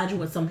can't imagine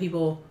what some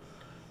people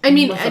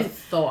must have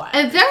thought.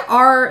 And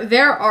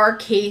there are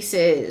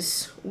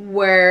cases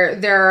where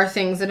there are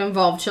things that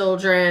involve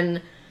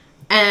children,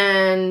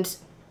 and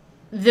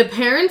the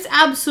parents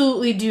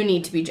absolutely do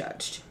need to be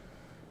judged.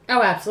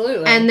 Oh,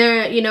 absolutely. And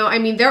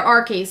there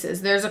are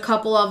cases. There's a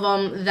couple of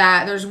them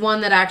there's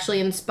one that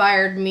actually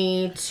inspired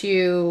me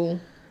to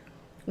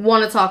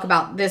want to talk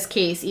about this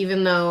case,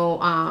 even though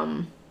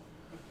I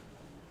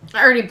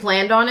already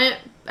planned on it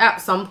at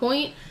some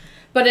point,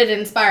 but it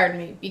inspired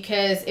me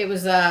because it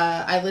was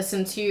I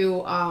listened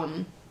to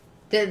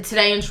the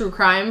Today in True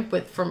Crime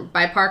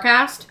by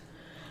Parcast,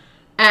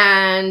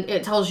 and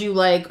it tells you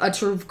like a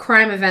true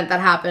crime event that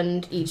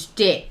happened each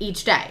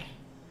day.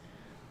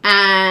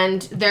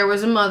 And there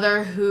was a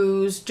mother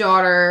whose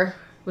daughter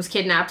was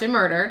kidnapped and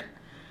murdered.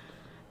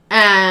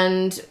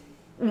 And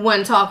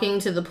when talking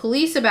to the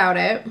police about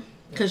it,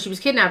 because she was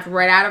kidnapped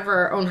right out of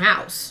her own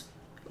house,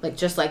 like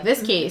just like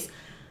this case.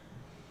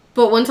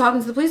 But when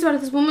talking to the police about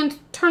it, this woman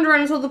turned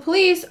around and told the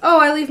police, "Oh,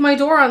 I leave my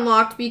door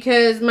unlocked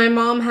because my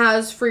mom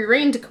has free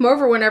reign to come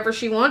over whenever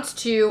she wants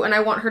to, and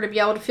I want her to be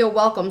able to feel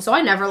welcome, so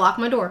I never lock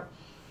my door."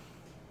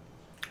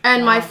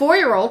 And my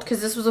 4-year-old,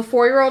 because this was a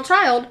 4-year-old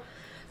child,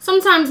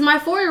 sometimes my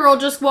 4-year-old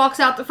just walks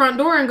out the front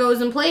door and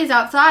goes and plays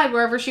outside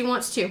wherever she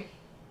wants to.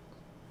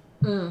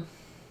 I'm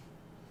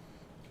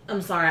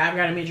sorry, I've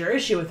got a major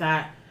issue with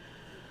that.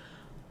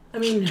 I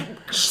mean,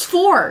 she's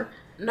 4.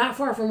 Not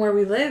far from where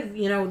we live,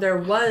 there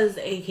was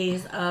a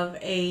case of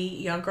a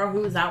young girl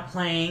who was out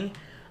playing.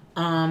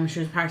 She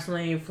was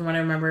approximately, from what I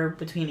remember,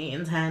 between 8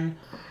 and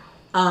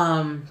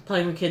 10,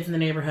 playing with kids in the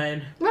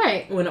neighborhood.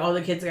 Right. When all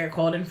the kids got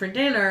called in for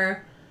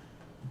dinner,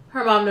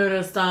 her mom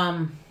noticed,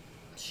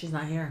 she's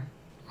not here.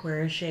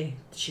 Where is she?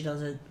 She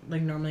doesn't,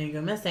 normally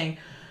go missing.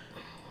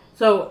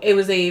 So, it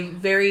was a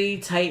very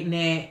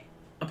tight-knit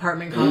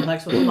apartment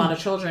complex with a lot of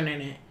children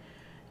in it.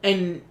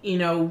 And,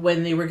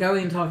 when they were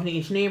going and talking to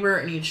each neighbor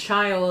and each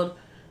child,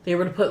 they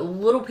were to put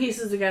little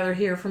pieces together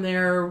here from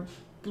their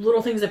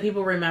little things that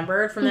people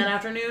remembered from that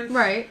afternoon.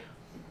 Right.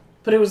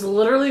 But it was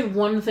literally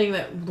one thing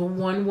that the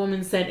one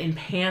woman said in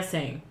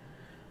passing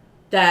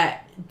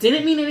that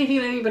didn't mean anything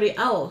to anybody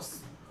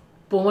else.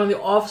 But one of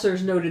the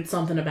officers noted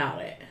something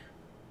about it.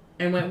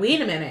 And went,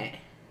 wait a minute.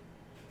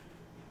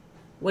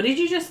 What did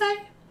you just say?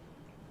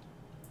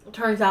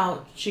 Turns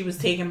out she was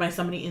taken by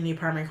somebody in the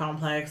apartment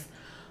complex.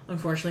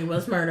 Unfortunately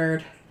was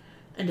murdered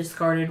and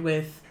discarded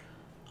with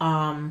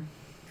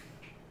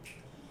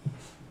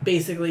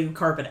basically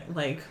carpeting,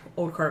 like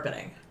old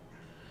carpeting.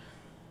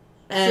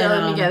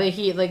 And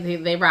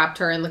they wrapped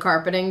her in the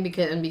carpeting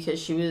because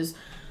she was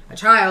a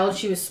child,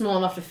 she was small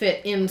enough to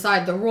fit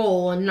inside the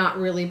roll and not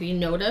really be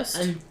noticed.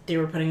 And they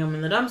were putting them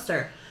in the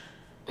dumpster.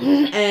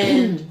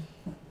 And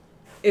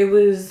it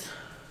was,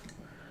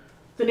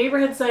 the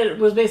neighborhood side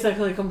was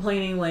basically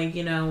complaining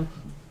oh,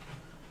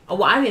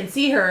 well, I didn't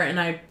see her, and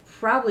I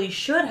probably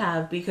should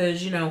have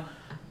because,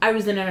 I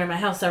was in and out of my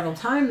house several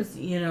times,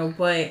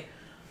 but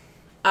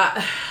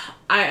I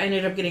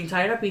ended up getting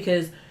tied up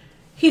because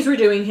he's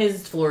redoing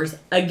his floors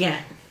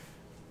again.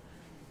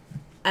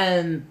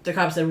 And the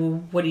cop said,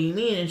 well, what do you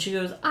mean? And she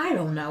goes, I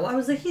don't know. I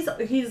was like, he's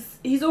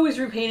always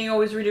repainting,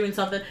 always redoing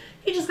something.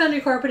 He just got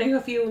new carpeting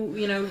a few,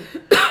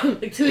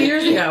 2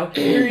 years ago.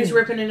 Here he's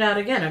ripping it out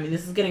again. I mean,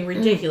 this is getting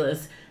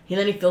ridiculous. And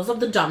then he fills up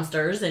the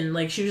dumpsters,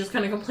 and, she was just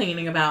kind of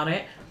complaining about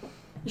it.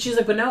 And she's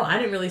like, but no, I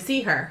didn't really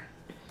see her.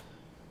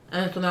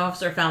 And that's when the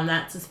officer found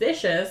that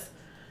suspicious.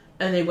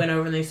 And they went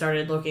over and they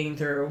started looking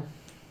through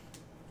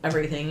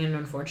everything and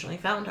unfortunately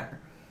found her.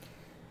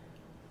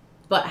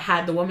 But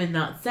had the woman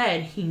not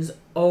said, he's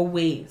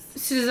always...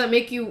 So does that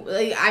make you...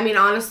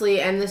 honestly,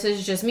 and this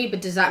is just me,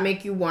 but does that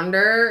make you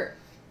wonder,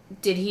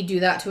 did he do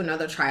that to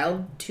another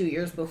child 2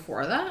 years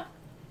before that?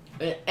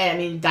 I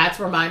mean, that's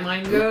where my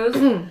mind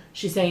goes.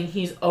 She's saying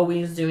he's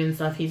always doing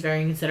stuff. He's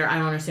very considerate. I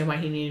don't understand why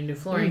he needed new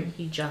flooring.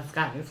 He just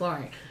got new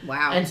flooring.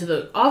 Wow. And to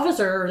the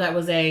officer that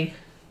was saying,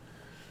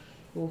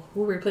 well,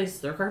 who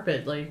replaces their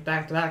carpet, like,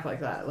 back to back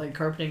like that? Like,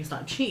 carpeting's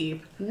not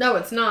cheap. No,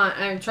 it's not.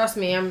 And trust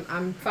me,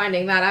 I'm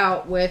finding that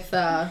out with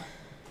the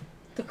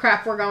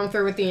crap we're going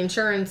through with the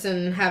insurance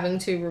and having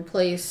to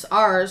replace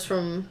ours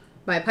from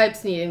my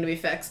pipes needing to be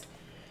fixed.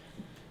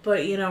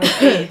 But, you know,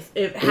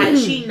 had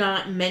she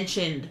not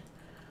mentioned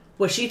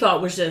what she thought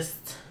was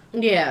just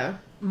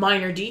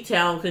minor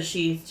detail, because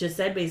she just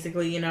said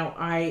basically,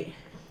 I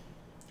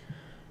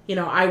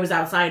was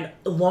outside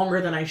longer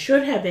than I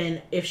should have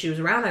been. If she was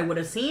around, I would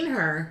have seen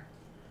her.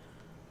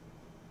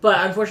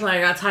 But unfortunately,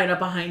 I got tied up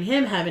behind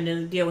him, having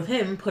to deal with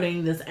him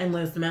putting this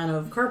endless amount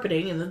of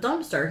carpeting in the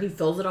dumpster. He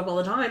fills it up all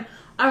the time.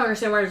 I don't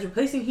understand why he's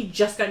replacing. He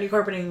just got new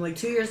carpeting like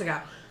 2 years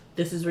ago.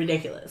 This is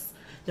ridiculous.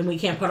 Then we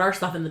can't put our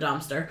stuff in the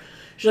dumpster.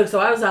 She's like,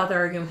 so I was out there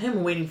arguing with him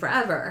and waiting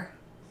forever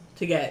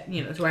to get,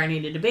 to where I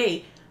needed to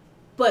be.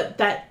 But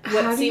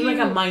what seemed like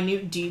a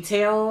minute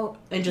detail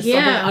and just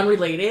something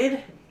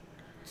unrelated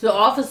to the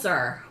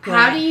officer.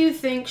 How do you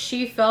think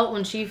she felt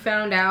when she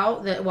found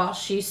out that while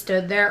she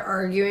stood there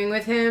arguing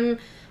with him,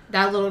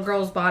 that little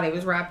girl's body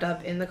was wrapped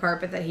up in the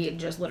carpet that he had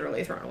just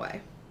literally thrown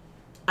away?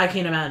 I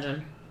can't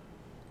imagine.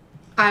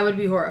 I would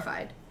be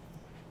horrified.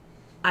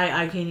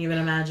 I can't even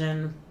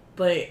imagine.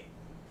 But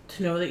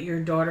to know that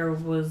your daughter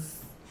was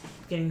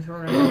getting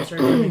thrown in a dumpster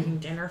and making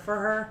dinner for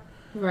her.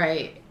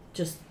 Right.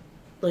 Just,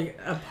 like,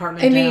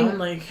 apartment down.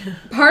 Like,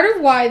 part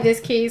of why this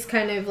case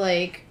kind of,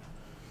 like,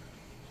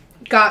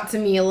 got to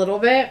me a little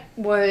bit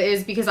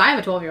is because I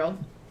have a 12-year-old.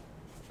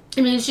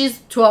 I mean,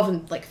 she's 12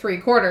 and, like,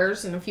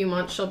 3/4. In a few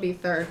months, she'll be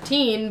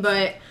 13,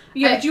 but...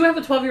 Yeah, but you have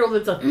a 12-year-old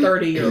that's a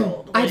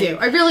 30-year-old. Like, I do.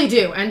 I really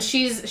do. And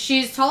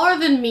she's taller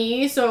than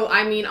me, so,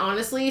 I mean,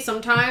 honestly,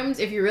 sometimes,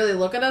 if you really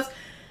look at us...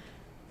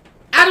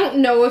 I don't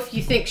know if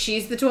you think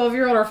she's the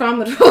 12-year-old or if I'm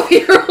the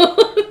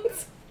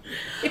 12-year-old.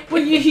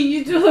 Well,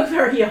 you do look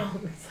very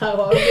young, so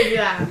I'll give you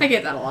that. I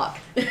get that a lot.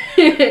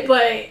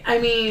 But, I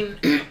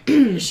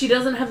mean, she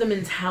doesn't have the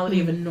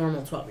mentality of a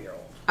normal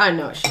 12-year-old. I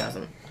know she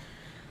doesn't.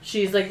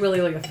 She's, like,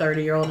 really like a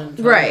 30-year-old in a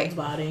 12-year-old's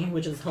body,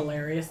 which is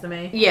hilarious to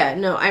me. Yeah,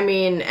 no, I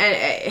mean,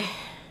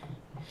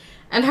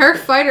 and her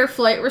fight or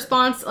flight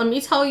response, let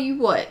me tell you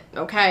what,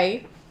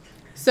 okay?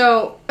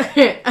 So,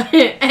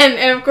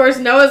 and of course,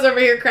 Noah's over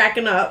here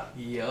cracking up.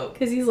 Yup.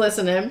 Because he's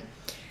listening.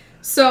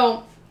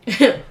 So,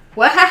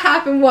 what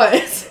happened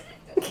was...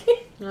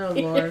 Oh,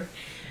 Lord.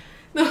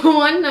 The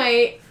one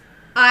night,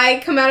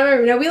 I come out of my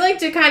room. Now, we like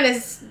to kind of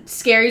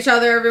scare each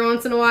other every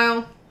once in a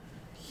while.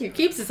 It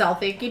keeps us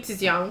healthy. It keeps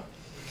us young.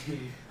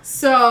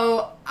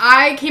 So,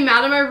 I came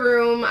out of my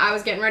room. I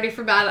was getting ready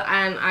for bed,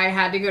 and I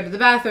had to go to the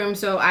bathroom,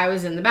 so I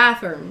was in the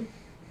bathroom.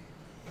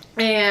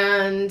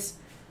 And...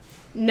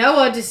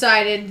 Noah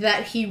decided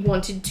that he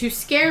wanted to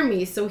scare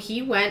me, so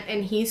he went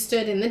and he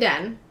stood in the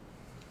den.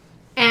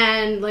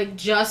 And, like,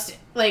 just,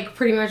 like,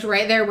 pretty much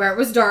right there where it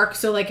was dark.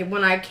 So, like,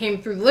 when I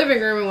came through the living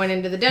room and went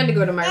into the den to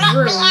go to my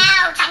room... Let me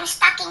out! I'm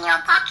stuck in your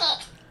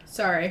pocket.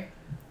 Sorry.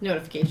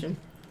 Notification.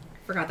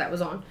 Forgot that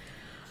was on.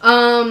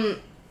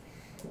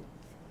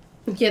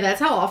 Yeah, that's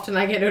how often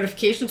I get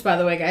notifications, by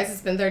the way, guys. It's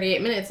been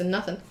 38 minutes and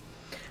nothing.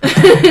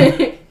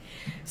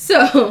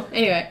 So,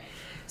 anyway.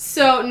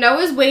 So,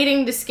 Noah's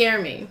waiting to scare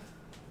me.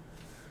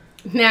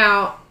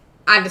 Now,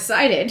 I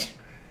decided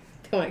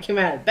that when I came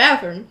out of the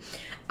bathroom,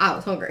 I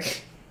was hungry.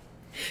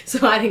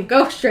 So I didn't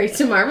go straight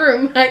to my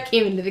room. I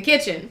came into the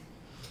kitchen.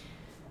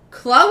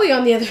 Chloe,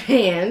 on the other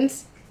hand,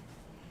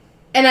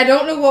 and I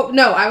don't know what...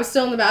 No, I was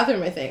still in the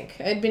bathroom, I think.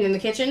 I'd been in the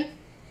kitchen.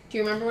 Do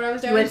you remember what I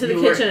was doing? You went to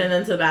the kitchen and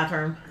then to the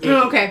bathroom.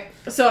 Oh, okay.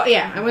 So,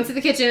 yeah, I went to the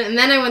kitchen, and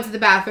then I went to the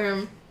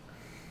bathroom,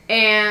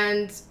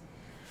 and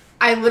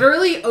I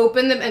literally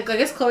opened them, and I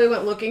guess Chloe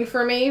went looking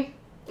for me,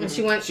 and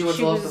she went... She was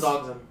letting the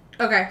dogs in.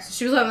 Okay, so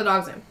she was letting the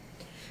dogs in.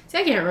 See,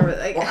 I can't remember.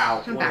 Like,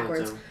 Wow, I'm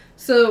backwards.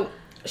 So,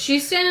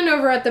 she's standing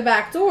over at the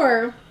back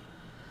door.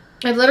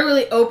 I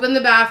literally opened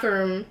the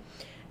bathroom,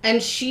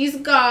 and she's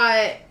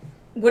got...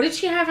 What did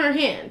she have in her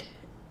hand?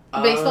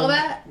 A baseball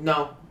bat?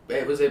 No,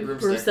 it was a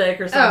broomstick.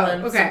 Broomstick or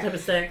something. Oh, okay. Some type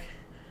of stick.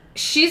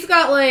 She's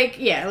got, like,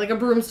 like a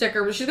broomstick,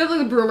 or she's got, like,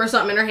 a broom or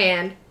something in her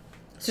hand.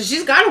 So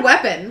she's got a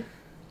weapon.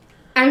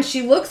 And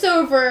she looks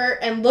over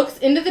and looks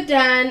into the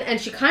den, and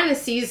she kind of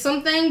sees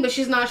something, but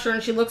she's not sure,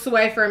 and she looks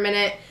away for a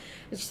minute,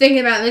 and she's thinking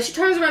about it, and then she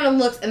turns around and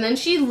looks, and then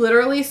she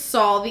literally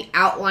saw the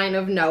outline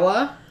of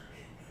Noah.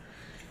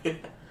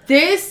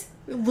 This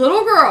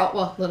little girl,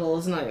 well, little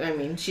is not, I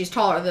mean, she's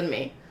taller than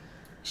me.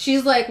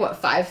 She's like,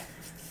 what,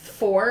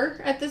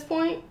 5'4" at this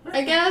point,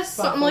 I guess?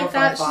 Something like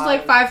that. She's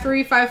like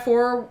 5'3",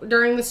 5'4"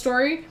 during the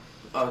story.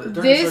 Oh, during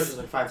the story she's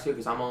like 5'2",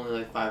 because I'm only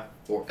like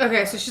 5'4".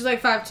 Okay, so she's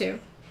like 5'2".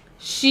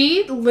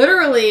 She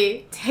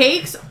literally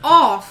takes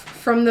off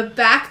from the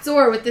back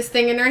door with this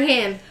thing in her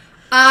hand,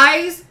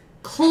 eyes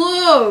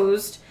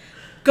closed,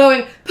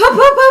 going, pa, pa, pa,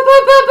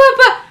 pa, pa, pa,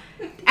 pa.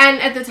 And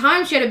at the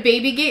time, she had a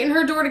baby gate in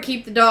her door to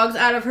keep the dogs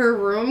out of her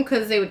room,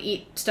 because they would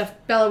eat stuff.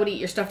 Bella would eat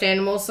your stuffed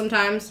animals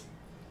sometimes.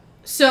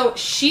 So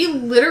she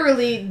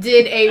literally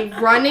did a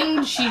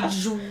running, she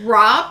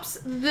drops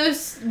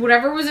this,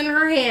 whatever was in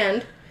her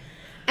hand,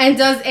 and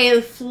does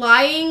a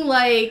flying,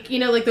 like, you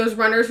know, like those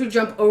runners who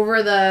jump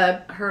over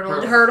the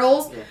hurdles. Yeah,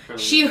 hurdles.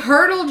 She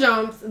hurdle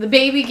jumps the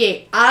baby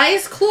gate,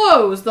 eyes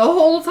closed the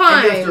whole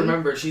time. And you have to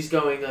remember, she's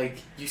going like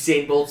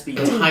Usain Bolt speed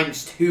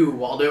 ×2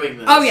 while doing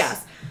this. Oh,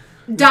 yes.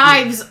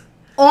 Dives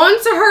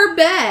onto her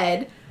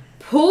bed,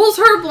 pulls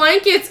her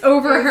blankets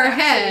over her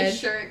head.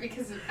 Shirt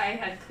because I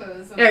had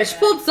clothes on. Yeah, she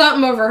pulled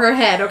something over her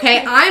head,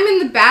 okay? I'm in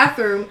the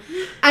bathroom,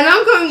 and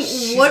I'm going,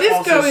 She's what is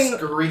also going...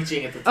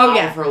 screeching at the top Oh,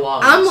 yeah. of her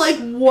lungs. I'm like,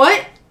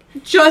 what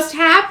just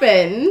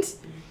happened?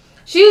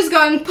 She was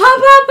going, pop,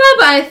 pop,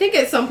 pop, and I think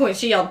at some point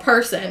she yelled,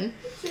 person.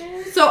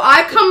 So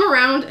I come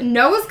around, as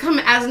Noah's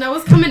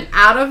coming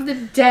out of the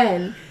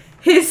den,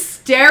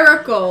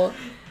 hysterical.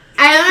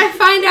 And I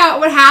find out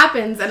what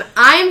happens, and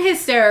I'm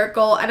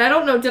hysterical, and I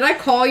don't know, did I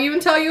call you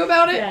and tell you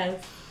about it?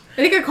 Yes. I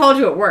think I called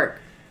you at work.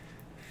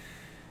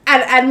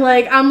 And I'm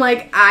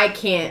like, I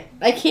can't.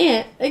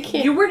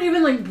 You weren't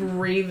even, like,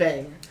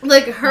 breathing.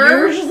 Like, You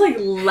her... were just, like,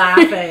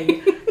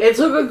 laughing. It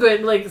took a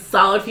good, like,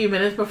 solid few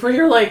minutes before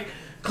you're like,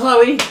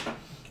 Chloe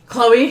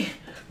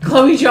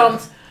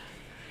jumped.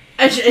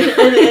 And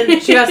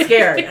she got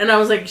scared. And I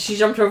was like, she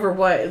jumped over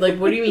what? Like,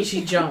 what do you mean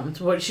she jumped?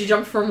 What? She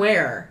jumped from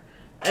where?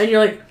 And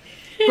you're like,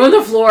 from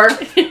the floor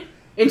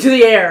into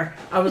the air.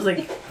 I was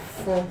like,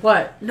 for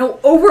what? No,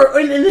 over,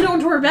 and then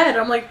onto her bed.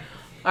 I'm like,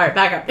 all right,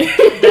 back up.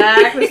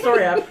 Back the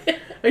story up.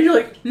 And you're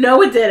like,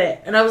 no, it did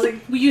it. And I was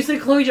like, well, you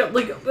said Chloe jumped.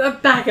 Like,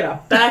 back it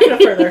up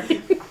further.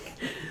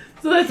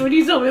 So that's when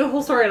you told me the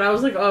whole story, and I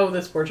was like, oh,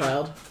 this poor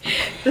child.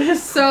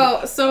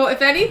 So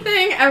if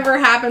anything ever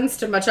happens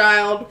to my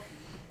child,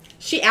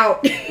 she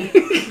out.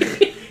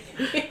 Hey,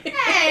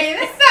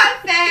 that's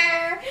not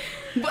fair.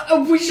 But,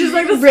 She's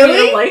like the speed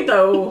really? of light,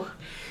 though.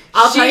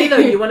 I'll tell you, though,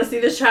 you want to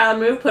see this child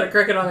move? Put a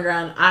cricket on the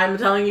ground. I'm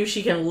telling you,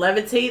 she can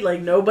levitate like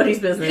nobody's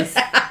business.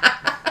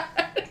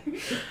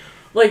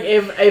 Like,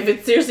 if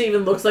it seriously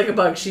even looks like a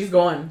bug, she's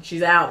gone.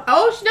 She's out.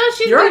 Oh, no,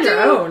 she's You're been on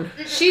your own.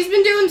 She's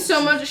been doing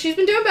so much. She's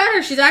been doing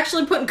better. She's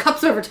actually putting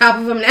cups over top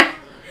of them now.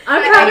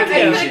 I'm proud of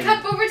I you. put a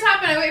cup over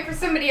top and I wait for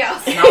somebody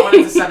else. Not when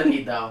it's a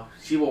centipede, though.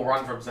 She will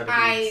run from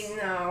centipedes. I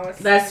know.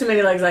 That's too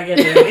many legs I get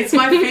to. It's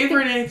my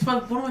favorite, and it's one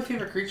of my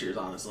favorite creatures,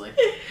 honestly.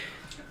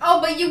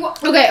 Oh, but you...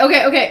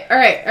 Okay. All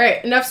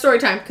right. Enough story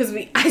time, because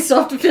I still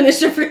have to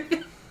finish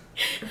everything.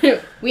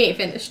 We ain't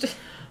finished.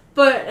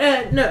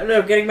 But,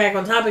 no, getting back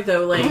on topic,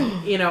 though,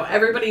 like, you know,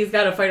 everybody's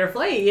got to fight or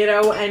flight, you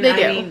know? And, They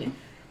do. I mean,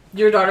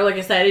 your daughter, like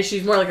I said,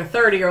 she's more like a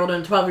 30-year-old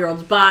in a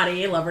 12-year-old's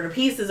body. I love her to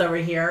pieces over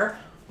here.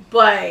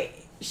 But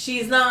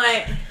she's not...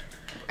 Hey,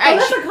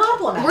 that's a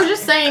compliment. We're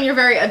just saying you're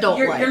very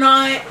adult-like. You're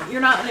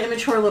not an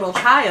immature little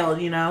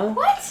child, you know?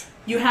 What?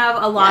 You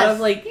have a lot Yes. of,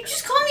 like... You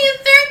just called me a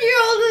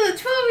 30-year-old in a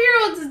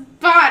 12-year-old's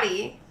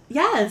body.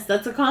 Yes,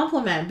 that's a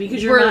compliment.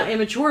 Because you're We're- not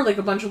immature like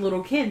a bunch of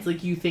little kids.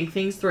 Like, you think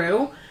things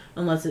through.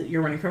 Unless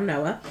you're running from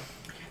Noah.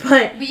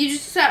 But... But you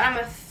just said I'm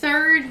a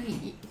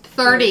 30.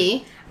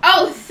 30.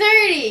 Oh,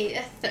 30.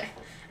 I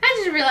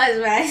just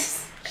realized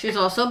guys. She's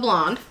also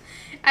blonde.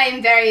 I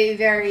am very,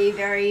 very,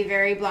 very,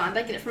 very blonde.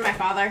 I get it from my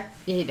father.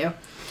 Yeah, you do.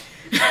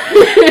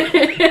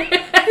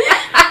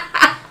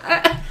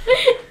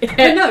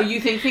 But no,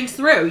 you think things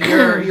through.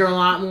 You're a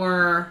lot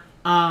more,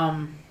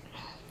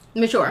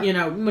 Mature. you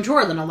know,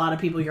 mature than a lot of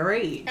people your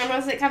age.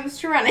 Unless it comes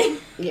to running.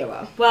 Yeah,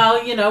 well.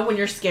 Well, you know, when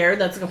you're scared,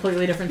 that's a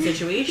completely different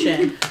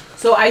situation.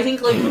 So I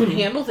think, like, you would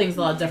handle things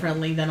a lot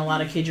differently than a lot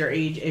of kids your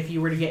age if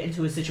you were to get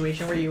into a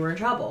situation where you were in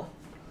trouble.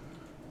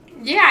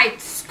 Yeah, I'd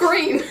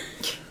scream.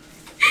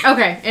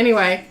 Okay,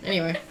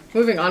 anyway,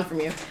 moving on from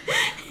you.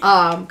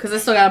 Because I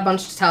still got a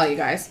bunch to tell you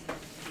guys.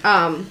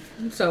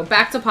 So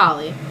back to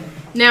Polly.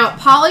 Now,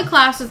 Polly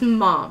Klaus's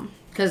mom,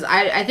 because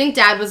I think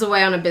Dad was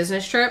away on a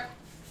business trip,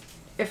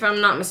 if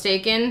I'm not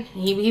mistaken.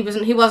 He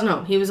wasn't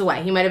home. He was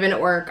away. He might have been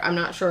at work. I'm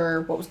not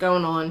sure what was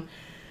going on.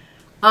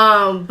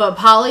 But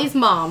Polly's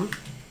mom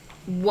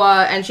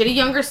and she had a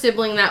younger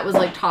sibling that was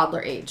like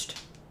toddler aged.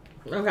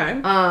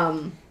 Okay.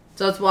 So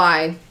that's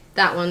why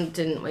that one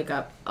didn't wake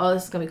up. Oh,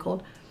 this is gonna be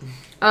cold.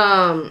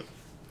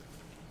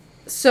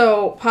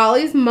 So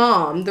Polly's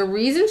mom, the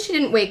reason she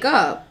didn't wake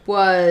up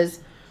was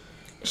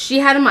she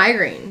had a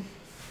migraine.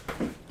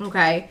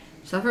 Okay.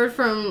 Suffered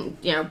from,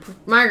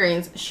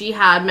 migraines. She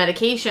had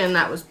medication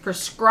that was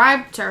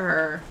prescribed to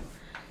her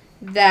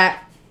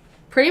that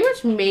pretty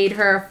much made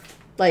her,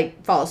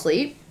 fall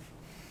asleep.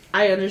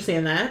 I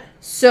understand that.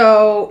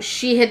 So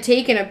she had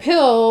taken a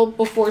pill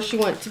before she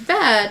went to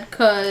bed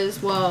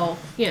because,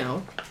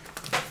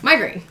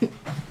 migraine.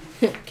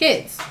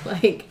 Kids,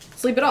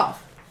 sleep it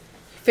off.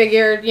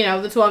 Figured, the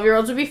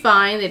 12-year-olds would be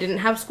fine. They didn't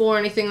have school or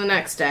anything the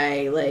next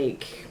day.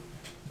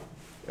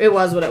 It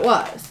was what it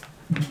was.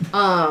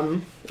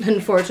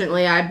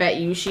 Unfortunately, I bet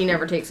you she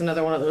never takes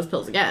another one of those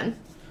pills again.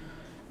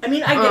 I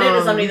mean, I get it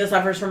as somebody that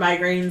suffers from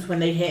migraines when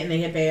they hit and they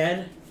hit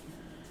bad.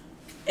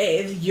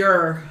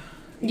 You're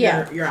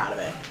out of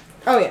it.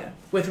 Oh, yeah.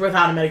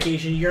 Without a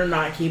medication, you're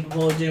not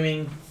capable of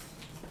doing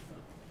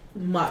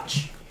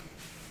much.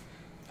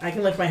 I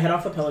can lift my head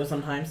off a pillow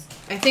sometimes.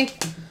 I think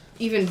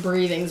even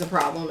breathing's a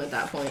problem at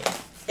that point.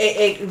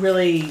 It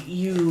really,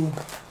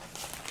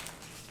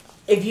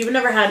 if you've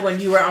never had one,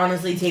 you are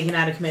honestly taken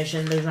out of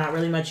commission. There's not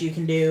really much you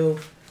can do.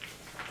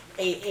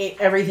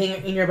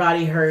 Everything in your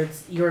body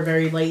hurts. You're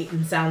very light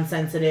and sound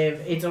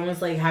sensitive. It's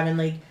almost like having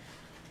like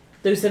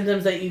those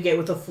symptoms that you get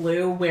with the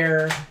flu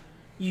where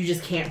you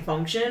just can't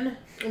function.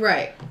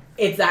 Right.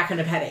 It's that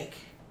kind of headache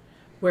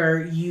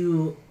where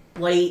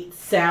light,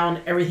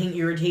 sound, everything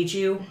irritates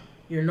you.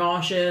 You're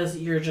nauseous.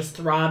 You're just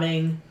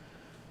throbbing.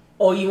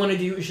 All you want to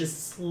do is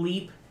just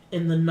sleep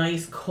in the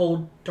nice,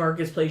 cold,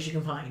 darkest place you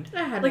can find.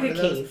 I had like one a of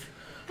those. cave.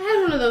 I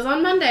had one of those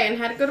on Monday and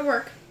had to go to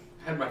work.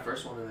 I had my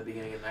first one in the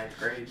beginning of 9th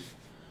grade.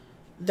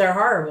 They're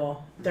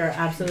horrible. They're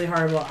absolutely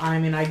horrible. I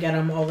mean, I get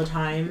them all the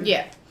time.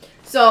 Yeah.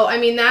 So, I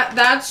mean,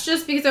 that's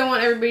just because I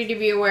want everybody to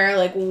be aware,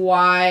 like,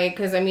 why,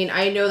 because, I mean,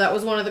 I know that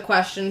was one of the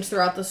questions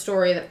throughout the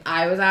story that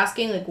I was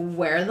asking, like,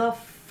 where the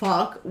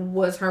fuck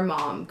was her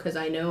mom? Because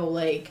I know,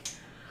 like,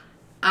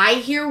 I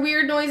hear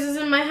weird noises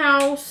in my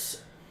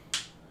house,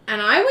 and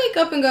I wake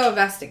up and go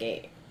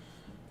investigate.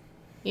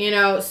 You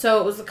know, so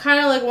it was kind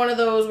of like one of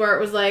those where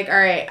it was like, all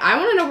right, I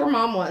want to know where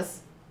mom was.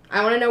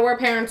 I want to know where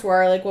parents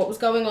were, like, what was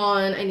going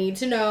on. I need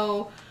to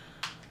know.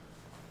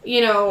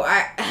 You know,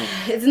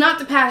 it's not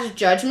to pass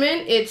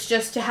judgment, it's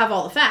just to have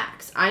all the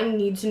facts. I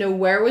need to know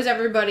where was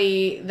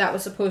everybody that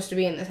was supposed to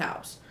be in this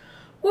house.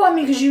 Well, I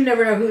mean, because you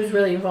never know who's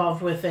really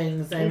involved with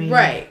things. I mean,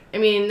 right. I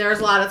mean, there's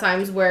a lot of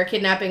times where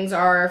kidnappings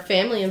are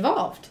family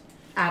involved.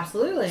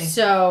 Absolutely.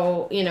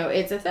 So, you know,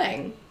 it's a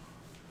thing.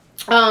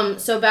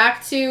 So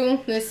back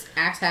to this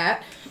axe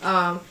hat.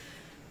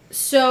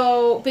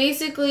 So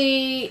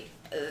basically,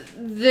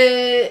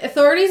 the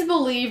authorities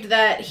believed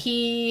that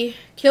he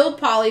killed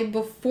Polly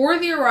before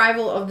the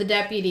arrival of the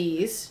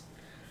deputies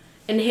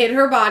and hid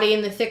her body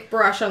in the thick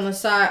brush on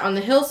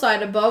the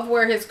hillside above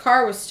where his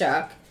car was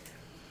stuck,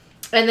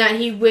 and that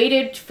he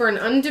waited for an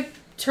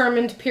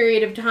undetermined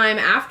period of time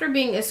after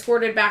being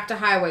escorted back to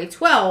Highway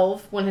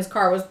 12 when his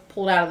car was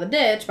pulled out of the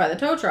ditch by the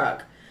tow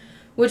truck,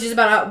 which is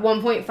about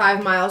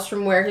 1.5 miles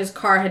from where his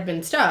car had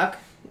been stuck,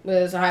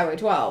 was Highway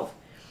 12.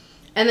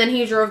 And then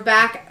he drove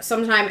back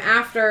sometime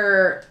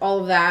after all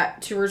of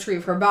that to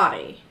retrieve her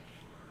body.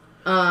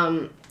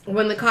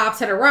 When the cops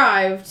had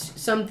arrived,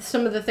 some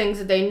of the things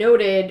that they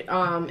noted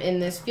in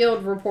this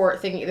field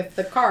report thing,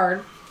 the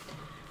card,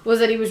 was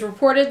that he was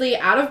reportedly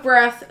out of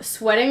breath,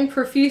 sweating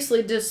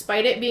profusely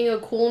despite it being a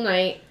cool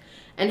night,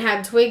 and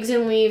had twigs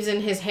and leaves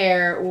in his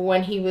hair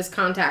when he was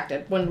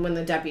contacted, when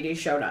the deputies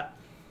showed up.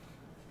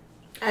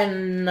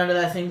 And none of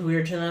that seemed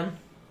weird to them?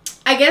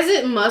 I guess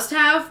it must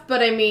have,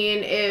 but I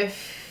mean,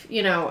 if,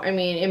 you know, I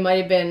mean, it might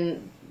have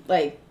been,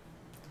 like,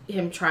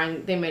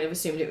 they might have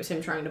assumed it was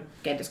him trying to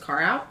get his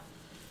car out.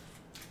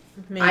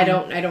 Maybe. I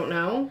don't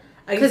know.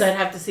 I guess I'd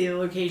have to see the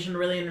location to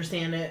really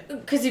understand it.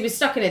 Because he was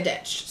stuck in a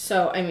ditch,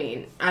 so, I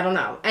mean, I don't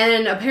know.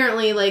 And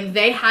apparently, like,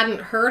 they hadn't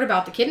heard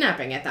about the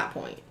kidnapping at that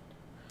point.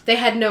 They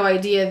had no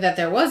idea that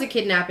there was a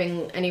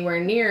kidnapping anywhere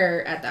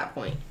near at that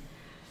point.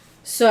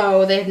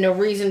 So, they had no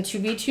reason to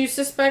be too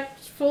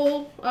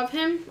suspectful of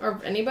him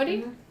or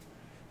anybody.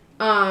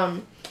 Mm-hmm.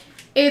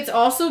 It's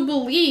also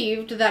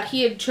believed that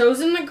he had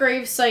chosen the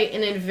grave site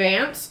in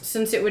advance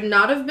since it would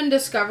not have been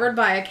discovered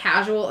by a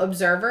casual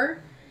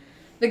observer.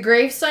 The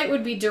grave site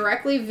would be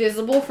directly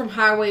visible from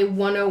Highway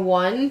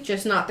 101,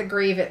 just not the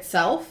grave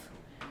itself.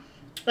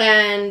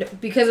 And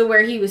because of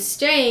where he was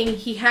staying,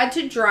 he had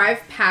to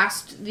drive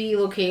past the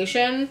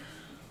location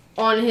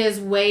on his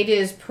way to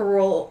his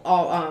parole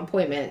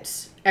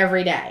appointments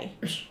every day.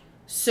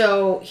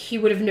 So he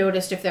would have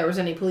noticed if there was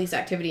any police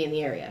activity in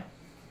the area.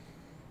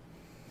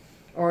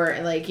 Or,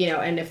 like, you know,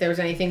 and if there was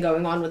anything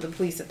going on with the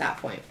police at that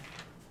point.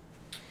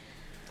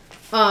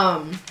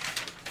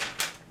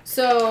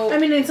 So... I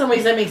mean, in some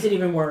ways, that makes it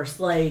even worse.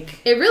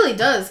 Like... It really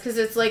does, because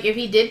it's like, if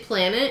he did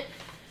plan it,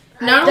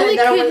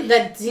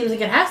 that seems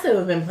like it has to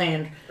have been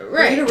planned.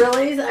 Right. For you to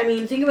realize, I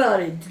mean, think about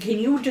it. Can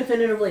you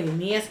definitively,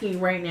 me asking you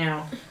right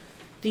now,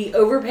 the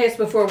overpass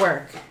before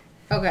work.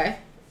 Okay.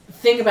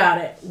 Think about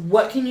it.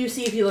 What can you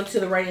see if you look to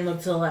the right and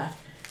look to the left?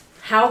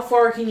 How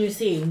far can you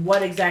see?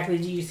 What exactly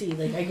do you see?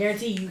 Like, I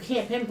guarantee you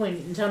can't pinpoint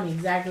it and tell me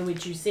exactly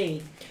what you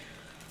see.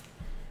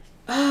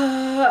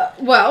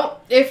 Well,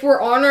 if we're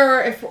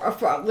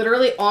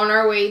literally on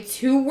our way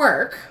to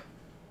work,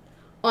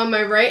 on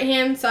my right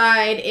hand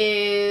side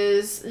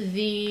is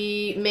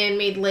the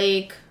man-made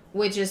lake,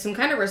 which is some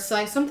kind of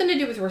something to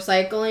do with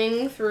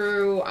recycling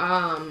through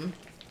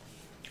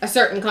a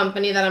certain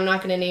company that I'm not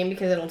going to name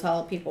because it'll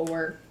tell people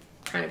where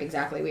kind of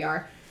exactly we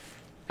are.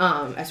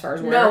 As far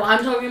as work. No,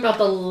 I'm talking about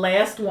the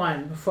last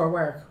one before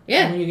work.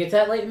 Yeah. When you get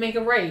that light, make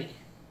a right.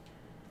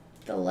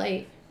 The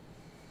light.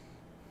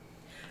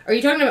 Are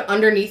you talking about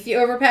underneath the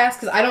overpass?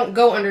 Because I don't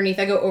go underneath,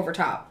 I go over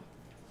top.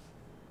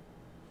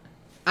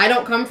 I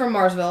don't come from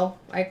Marsville.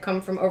 I come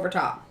from over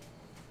top.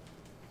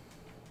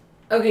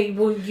 Okay,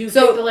 well, you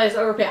take the last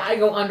overpass. I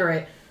go under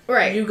it.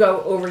 Right. You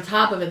go over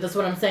top of it. That's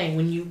what I'm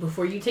saying.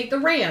 Before you take the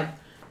ramp,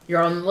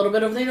 you're on a little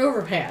bit of the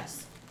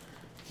overpass.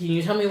 Can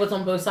you tell me what's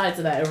on both sides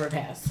of that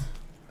overpass?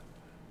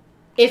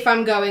 If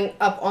I'm going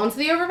up onto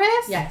the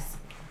overpass? Yes.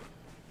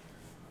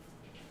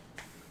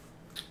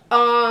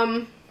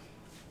 On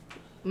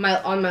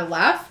my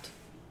left?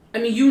 I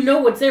mean, you know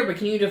what's there, but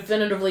can you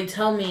definitively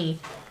tell me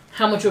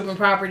how much open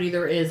property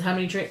there is, how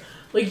many trains?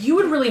 Like, you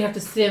would really have to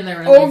stand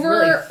there and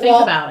really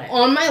think about it.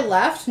 On my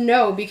left,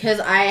 no, because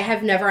I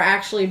have never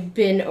actually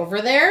been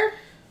over there.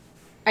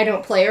 I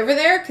don't play over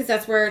there, because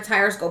that's where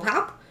tires go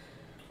pop.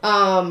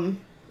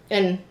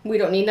 And we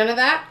don't need none of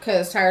that,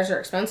 because tires are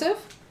expensive.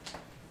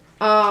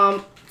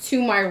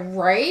 To my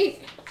right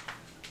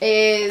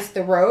is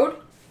the road,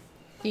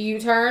 the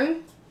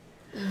U-turn,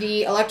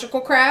 the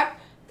electrical crap,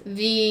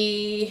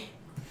 the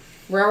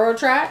railroad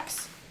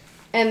tracks,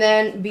 and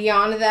then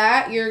beyond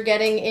that, you're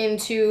getting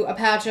into a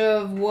patch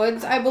of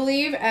woods, I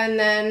believe, and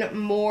then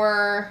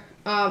more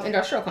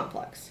industrial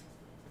complex.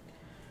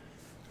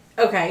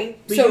 Okay,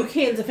 but you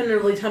can't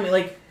definitively tell me,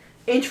 like,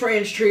 inch for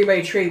inch, tree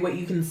by tree, what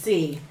you can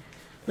see.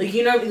 Like,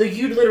 you know, like,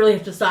 you'd literally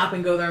have to stop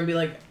and go there and be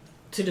like,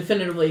 to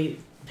definitively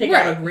pick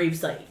out a grave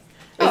site.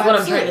 Is what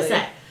I'm trying to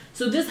say.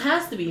 So this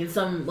has to be in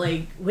some,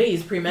 like,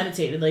 ways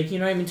premeditated. Like, you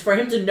know what I mean? For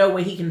him to know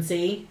what he can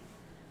see.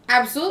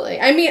 Absolutely.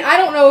 I mean, I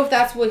don't know if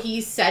that's what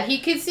he said he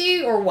could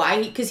see or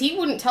why because he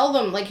wouldn't tell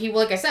them, like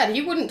I said,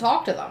 he wouldn't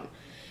talk to them.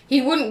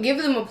 He wouldn't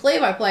give them a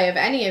play-by-play of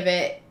any of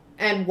it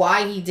and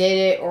why he did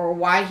it or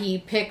why he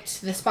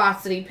picked the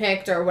spots that he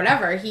picked or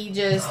whatever.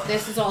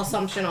 This is all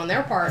assumption on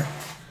their part.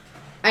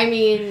 I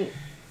mean,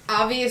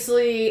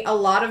 obviously, a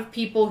lot of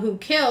people who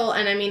kill,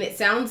 and I mean, it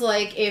sounds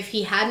like if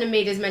he hadn't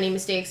made as many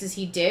mistakes as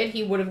he did,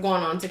 he would have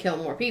gone on to kill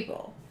more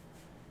people.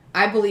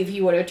 I believe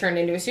he would have turned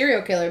into a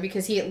serial killer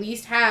because he at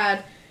least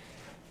had,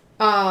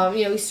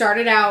 he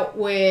started out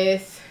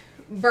with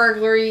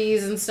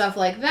burglaries and stuff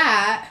like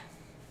that.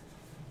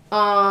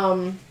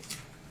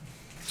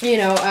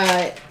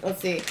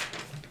 Let's see.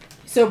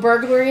 So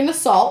burglary and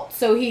assault.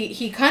 So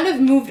he kind of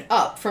moved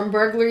up from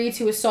burglary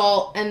to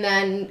assault and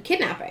then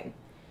kidnapping.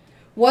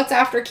 What's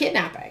after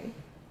kidnapping?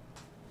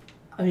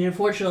 I mean,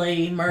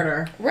 unfortunately,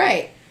 murder.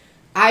 Right.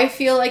 I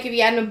feel like if he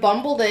hadn't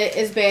bumbled it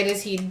as bad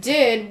as he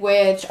did,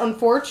 which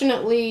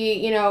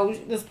unfortunately,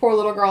 this poor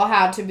little girl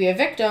had to be a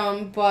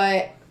victim,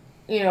 but,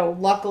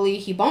 luckily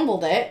he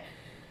bumbled it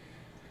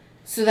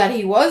so that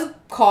he was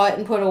caught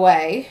and put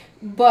away.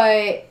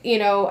 But,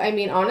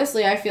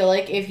 honestly, I feel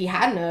like if he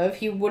hadn't have,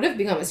 he would have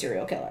become a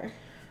serial killer.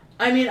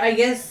 I mean, I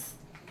guess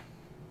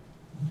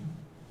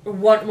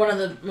one of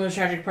the most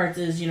tragic parts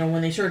is,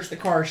 when they searched the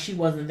car, she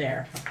wasn't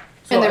there.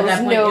 So at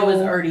that point, it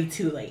was already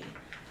too late.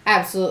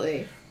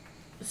 Absolutely.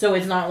 So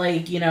it's not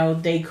like,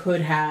 they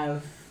could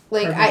have...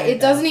 it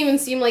doesn't even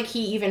seem like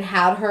he even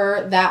had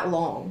her that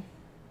long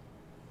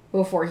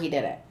before he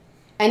did it.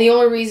 And the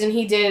only reason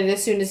he did it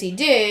as soon as he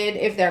did,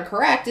 if they're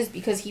correct, is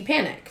because he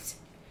panicked.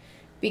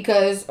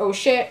 Because, oh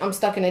shit, I'm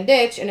stuck in a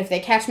ditch, and if they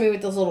catch me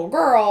with this little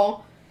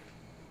girl,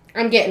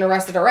 I'm getting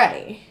arrested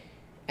already.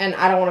 And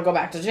I don't want to go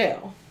back to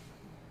jail.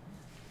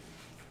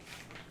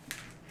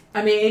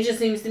 I mean, it just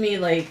seems to me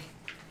like...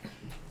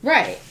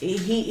 Right.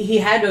 He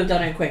had to have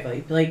done it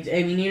quickly. Like,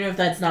 I mean, even if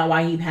that's not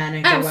why he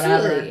panicked or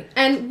whatever.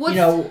 And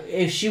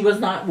if she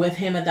was not with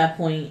him at that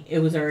point, it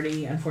was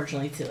already,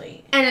 unfortunately, too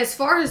late. And as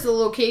far as the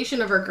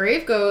location of her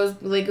grave goes,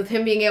 like, with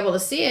him being able to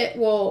see it,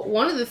 well,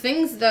 one of the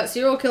things that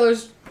serial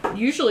killers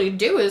usually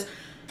do is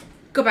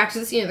go back to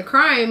the scene of the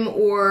crime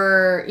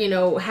or,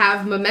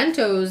 have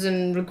mementos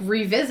and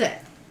revisit.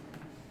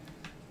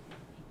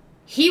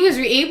 He was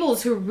able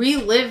to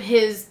relive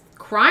his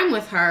crime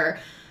with her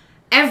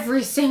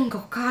every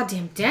single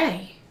goddamn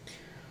day.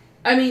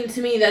 I mean, to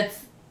me,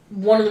 that's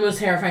one of the most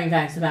terrifying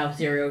facts about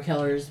serial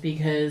killers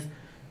because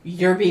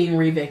you're being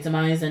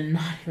re-victimized and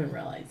not even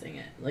realizing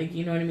it. Like,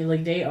 you know what I mean?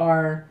 Like,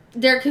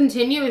 they're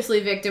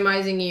continuously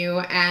victimizing you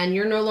and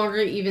you're no longer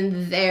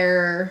even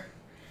there.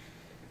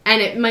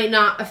 And it might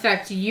not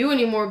affect you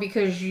anymore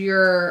because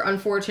you're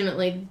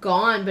unfortunately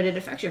gone, but it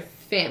affects your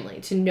family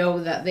to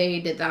know that they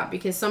did that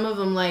because some of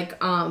them, let's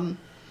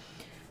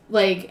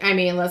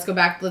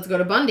go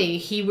to Bundy.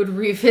 He would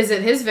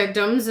revisit his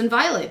victims and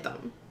violate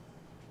them.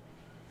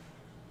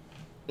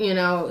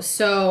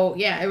 So,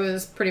 yeah, it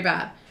was pretty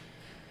bad.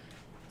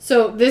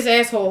 So, this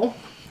asshole,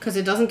 because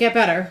it doesn't get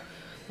better,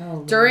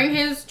 during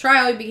his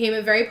trial, he became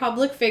a very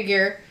public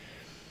figure.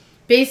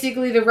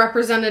 Basically, the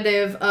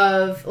representative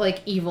of,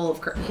 evil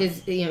of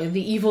the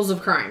evils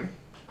of crime.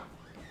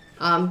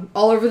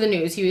 All over the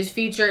news. His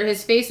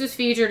face was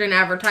featured in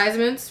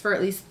advertisements for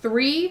at least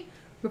 3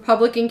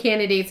 Republican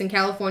candidates in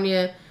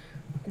California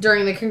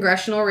during the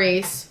congressional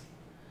race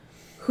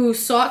who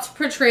sought to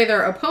portray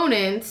their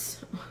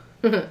opponents,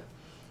 which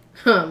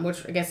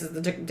I guess is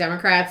the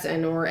Democrats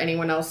and or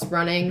anyone else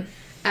running,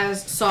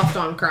 as soft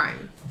on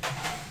crime.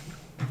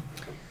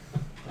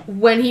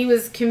 When he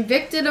was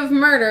convicted of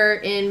murder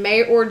in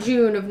May or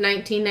June of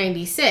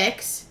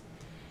 1996,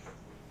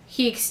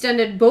 he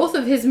extended both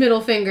of his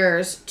middle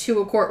fingers to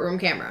a courtroom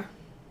camera.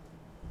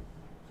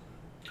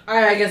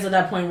 I guess at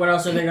that point, what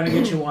else are they going to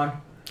get you on?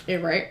 You're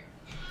right.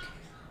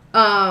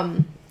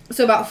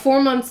 So about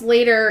 4 months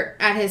later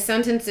at his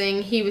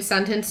sentencing, he was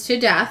sentenced to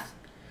death.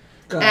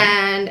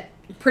 And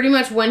pretty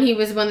much when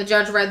the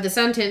judge read the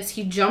sentence,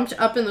 he jumped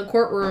up in the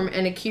courtroom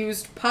and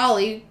accused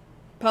Polly's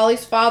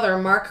father,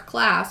 Mark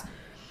Klass,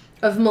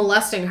 of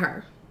molesting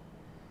her.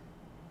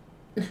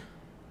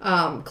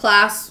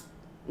 Klass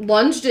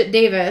lunged at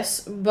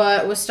Davis,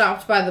 but was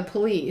stopped by the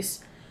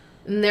police.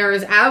 And there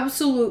is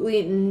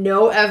absolutely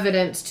no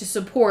evidence to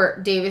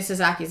support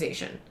Davis's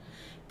accusation.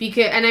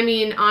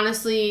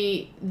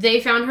 Honestly,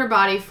 they found her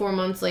body 4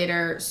 months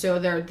later, so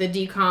the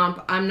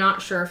decomp, I'm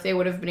not sure if they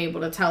would have been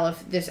able to tell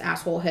if this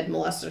asshole had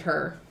molested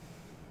her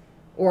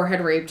or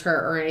had raped her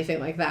or anything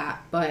like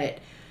that. But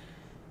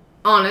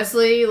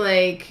honestly,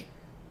 like,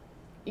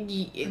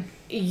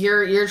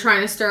 you're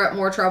trying to stir up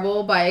more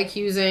trouble by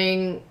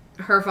accusing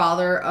her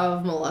father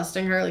of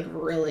molesting her, like,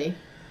 really?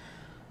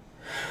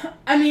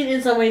 I mean,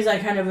 in some ways I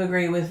kind of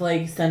agree with,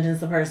 like, sentence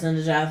the person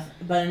to death,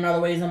 but in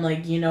other ways I'm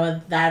like, you know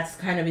what, that's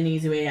kind of an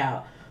easy way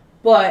out.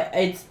 But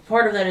it's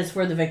part of that is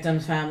for the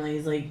victims'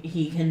 families, like,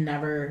 he can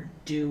never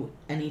do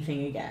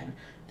anything again.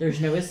 There's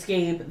no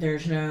escape,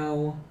 there's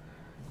no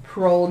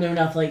parole, no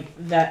nothing,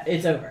 like, that,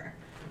 it's over.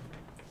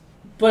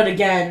 But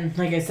again,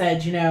 like I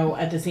said, you know,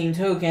 at the same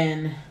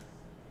token,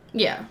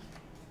 yeah,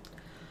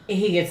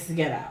 he gets to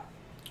get out.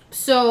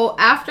 So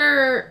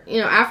after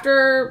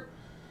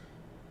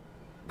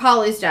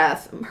Polly's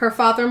death, her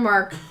father,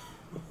 Mark,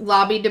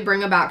 lobbied to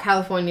bring about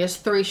California's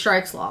 3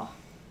 strikes law,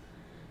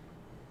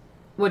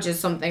 which is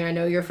something I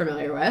know you're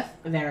familiar with.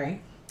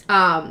 Very.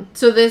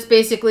 So this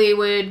basically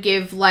would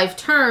give life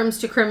terms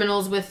to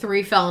criminals with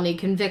 3 felony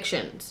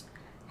convictions.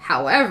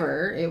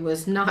 However, it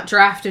was not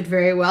drafted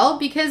very well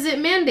because it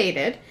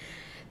mandated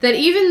that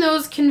even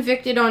those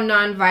convicted on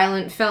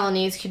nonviolent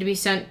felonies could be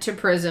sent to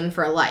prison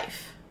for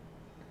life.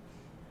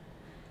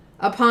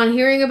 Upon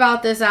hearing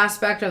about this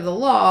aspect of the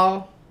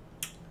law,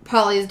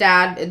 Polly's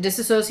dad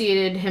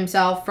disassociated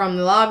himself from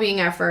the lobbying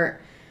effort,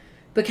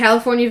 but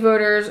California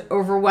voters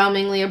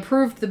overwhelmingly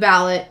approved the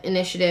ballot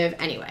initiative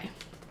anyway.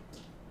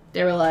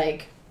 They were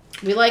like,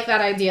 we like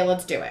that idea,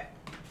 let's do it.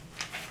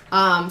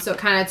 So it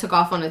kind of took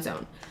off on its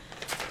own.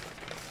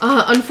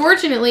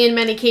 Unfortunately, in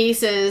many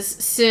cases,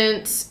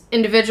 since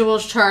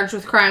individuals charged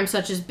with crimes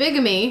such as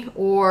bigamy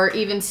or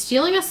even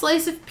stealing a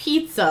slice of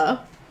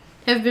pizza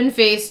have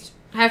faced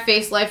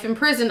life in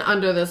prison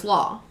under this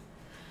law.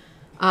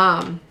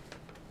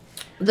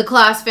 The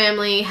Klass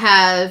family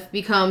have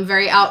become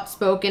very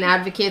outspoken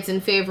advocates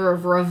in favor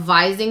of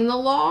revising the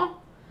law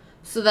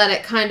so that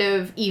it kind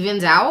of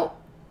evens out,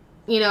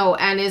 you know,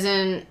 and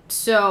isn't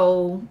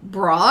so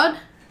broad.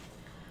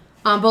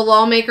 But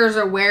lawmakers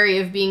are wary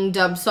of being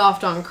dubbed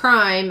soft on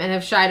crime and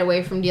have shied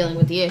away from dealing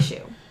with the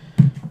issue.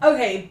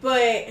 Okay,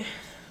 but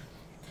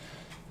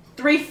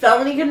 3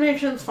 felony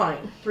convictions,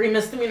 fine. 3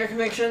 misdemeanor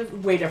convictions,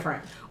 way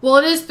different. Well,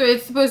 it's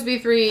supposed to be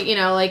 3, you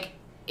know, like,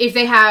 if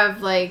they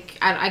have, like,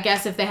 I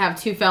guess if they have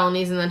 2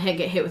 felonies and then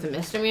get hit with a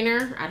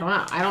misdemeanor, I don't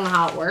know. I don't know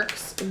how it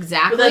works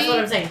exactly. But that's what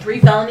I'm saying. 3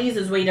 felonies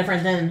is way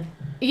different than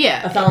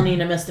a felony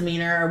and a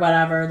misdemeanor or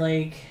whatever,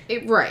 like.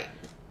 Right.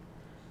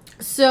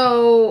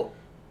 So,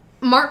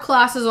 Mark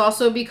Klass has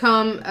also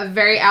become a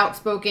very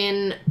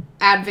outspoken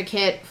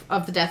advocate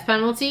of the death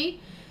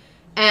penalty.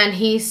 And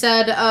he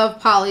said of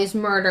Polly's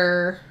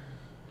murder,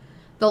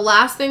 the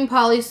last thing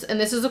Polly, and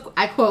this is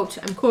I quote,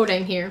 I'm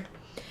quoting here,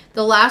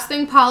 the last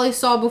thing Polly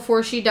saw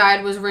before she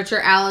died was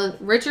Richard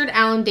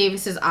Allen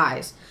Davis's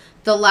eyes.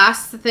 The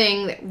last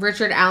thing that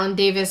Richard Allen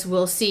Davis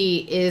will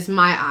see is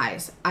my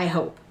eyes, I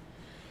hope.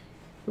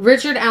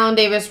 Richard Allen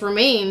Davis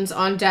remains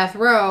on death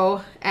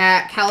row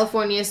at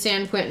California's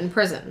San Quentin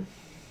prison.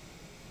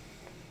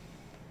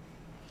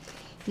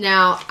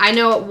 Now, I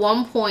know at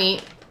one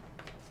point,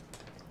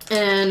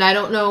 and I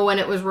don't know when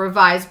it was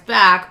revised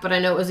back, but I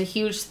know it was a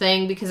huge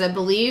thing because I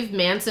believe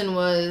Manson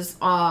was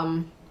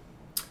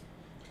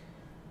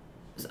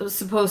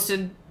supposed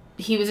to,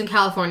 he was in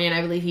California and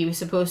I believe he was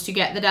supposed to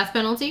get the death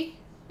penalty,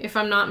 if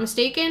I'm not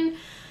mistaken.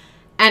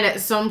 And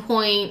at some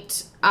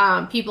point,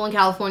 people in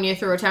California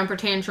threw a temper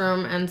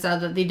tantrum and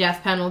said that the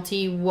death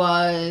penalty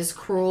was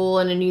cruel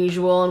and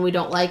unusual and we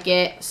don't like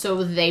it.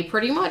 So they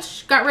pretty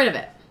much got rid of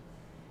it.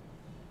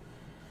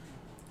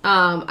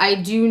 I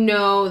do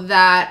know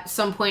that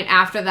some point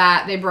after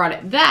that they brought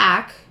it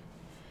back,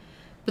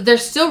 but they're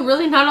still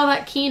really not all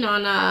that keen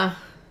on,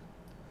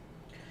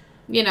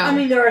 you know. I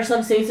mean, there are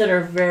some states that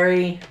are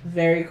very,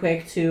 very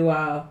quick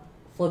to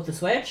flip the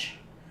switch.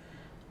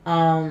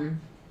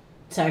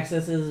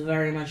 Texas is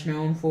very much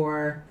known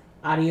for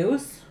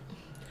adios.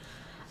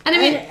 And I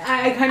mean,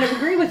 I kind of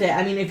agree with it.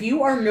 I mean, if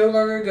you are no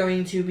longer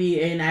going to be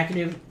an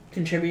active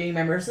contributing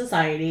member of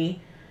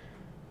society,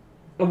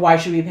 why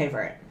should we pay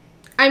for it?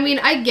 I mean,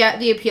 I get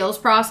the appeals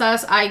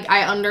process.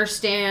 I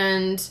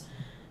understand,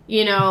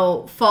 you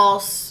know,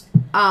 false,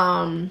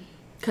 because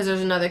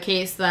there's another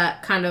case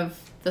that kind of,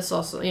 this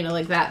also, you know,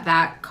 like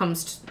that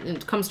comes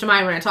to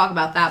mind when I talk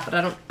about that,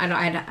 but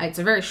it's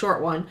a very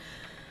short one.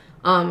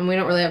 And we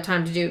don't really have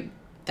time to do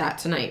that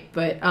tonight,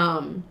 but,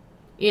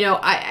 you know,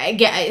 I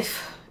get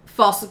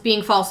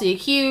being falsely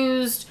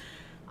accused,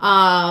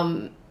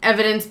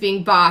 evidence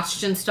being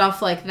botched and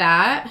stuff like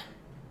that.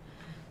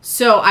 So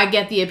So I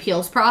get the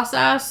appeals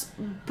process,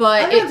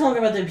 but I'm not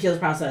talking about the appeals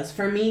process.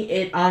 For me,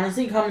 it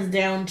honestly comes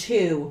down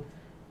to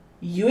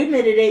you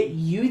admitted it,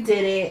 you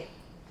did it,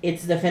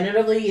 it's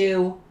definitively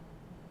you.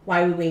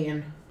 Why are we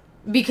waiting?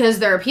 because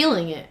they're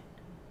appealing it.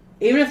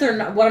 Even if they're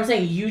not, what I'm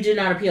saying, you did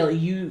not appeal.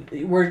 You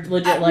were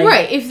legit like,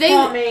 right. If they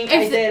caught me,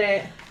 I did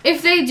it.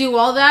 If they do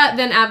all that,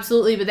 then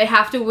absolutely, but they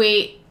have to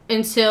wait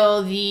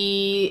until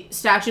the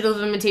statute of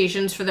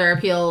limitations for their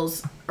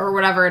appeals or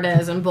whatever it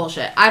is and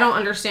bullshit. I don't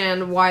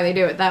understand why they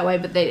do it that way,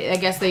 but I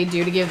guess they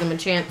do to give them a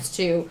chance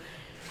to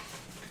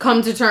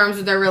come to terms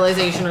with their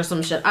realization or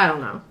some shit. I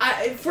don't know.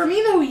 For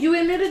me though, you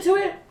admitted to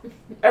it.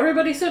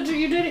 Everybody said that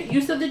you did it. You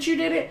said that you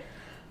did it.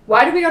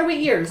 Why do we gotta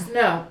wait years?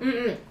 No.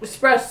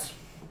 Express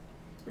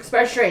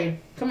trade.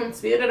 Come on,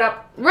 speed it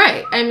up.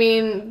 Right. I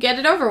mean, get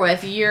it over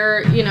with. It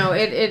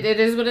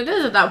is what it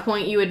is at that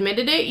point. You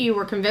admitted it. You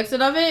were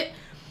convicted of it.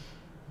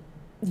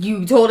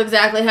 You told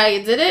exactly how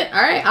you did it.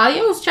 All right.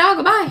 Adios. Ciao.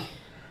 Goodbye.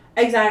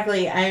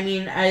 Exactly. I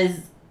mean, as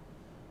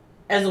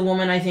a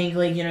woman, I think,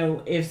 like,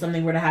 if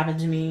something were to happen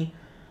to me,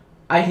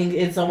 I think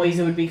in some ways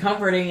it would be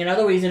comforting. In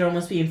other ways, it'd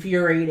almost be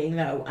infuriating,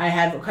 though. I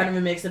have kind of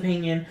a mixed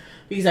opinion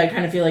because I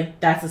kind of feel like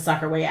that's the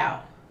sucker way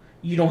out.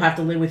 You don't have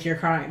to live with your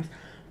crimes.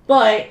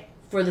 But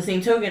for the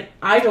same token,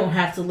 I don't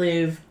have to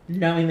live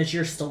knowing that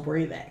you're still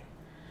breathing.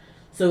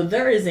 So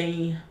there is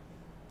a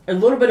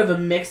little bit of a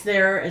mix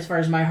there as far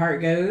as my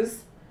heart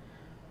goes.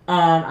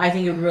 I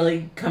think it would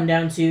really come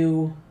down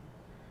to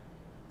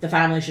the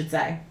family should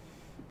say.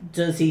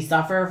 Does he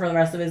suffer for the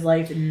rest of his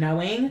life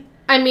knowing?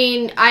 I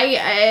mean,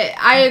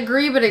 I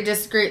agree, but I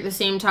disagree at the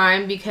same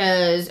time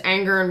because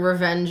anger and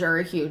revenge are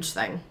a huge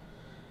thing.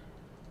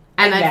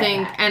 And I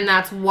think that. And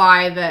that's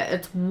why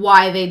it's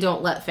why they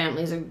don't let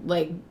families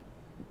like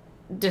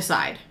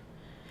decide.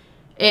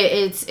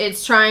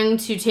 It's trying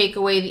to take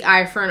away the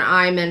eye for an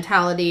eye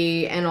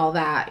mentality and all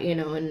that,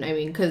 and I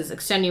mean, because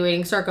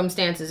extenuating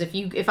circumstances.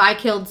 If I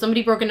killed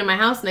somebody, broke into my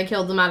house and I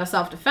killed them out of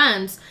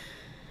self-defense,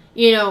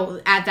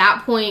 at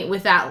that point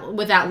with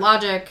that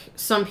logic,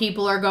 some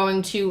people are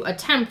going to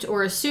attempt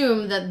or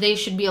assume that they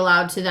should be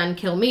allowed to then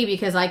kill me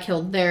because I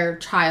killed their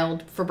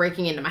child for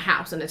breaking into my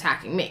house and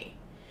attacking me.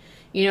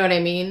 You know what I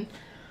mean?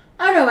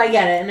 Oh no, I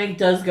get it, and it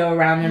does go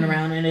around and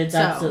around, and it's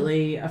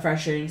absolutely a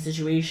frustrating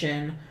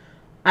situation.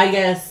 I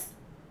guess,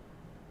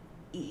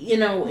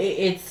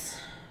 it's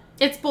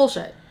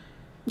bullshit.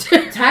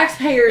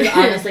 Taxpayers,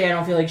 honestly, I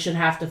don't feel like should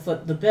have to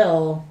foot the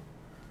bill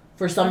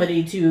for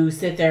somebody to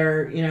sit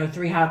there,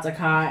 3 hots a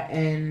cot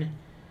and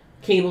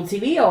cable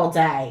TV all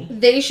day.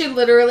 They should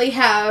literally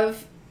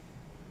have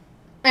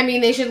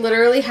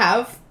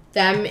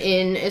them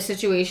in a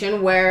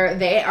situation where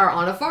they are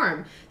on a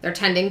farm. They're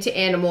tending to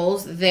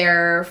animals.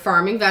 They're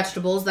farming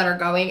vegetables that are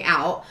going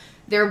out.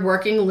 They're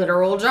working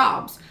literal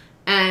jobs.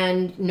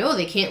 And no,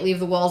 they can't leave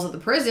the walls of the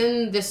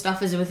prison. This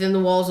stuff is within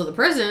the walls of the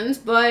prisons.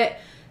 But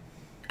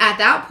at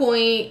that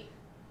point,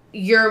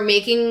 you're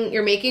making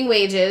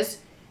wages.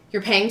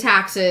 You're paying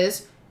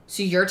taxes.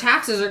 So your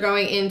taxes are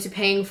going into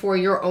paying for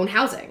your own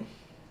housing.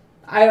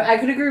 I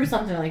could agree with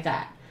something like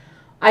that.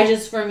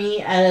 For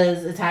me,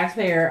 as a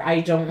taxpayer,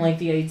 I don't like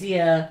the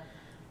idea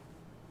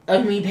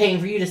of me paying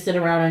for you to sit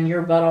around on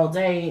your butt all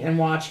day and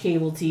watch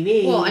cable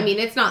TV. Well, I mean,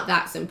 it's not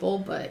that simple,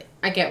 but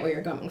I get where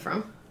you're coming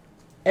from.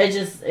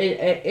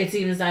 It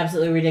seems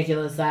absolutely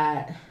ridiculous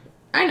that...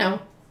 I know.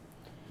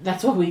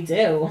 That's what we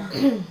do.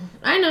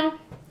 I know.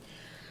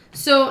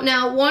 So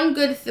now one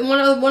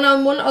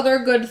other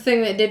good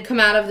thing that did come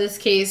out of this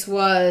case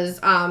was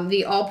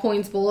the All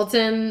Points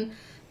Bulletin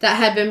that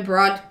had been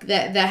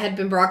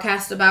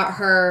broadcast about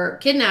her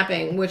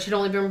kidnapping, which had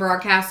only been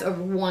broadcast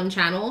over one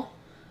channel.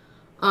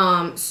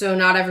 So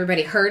not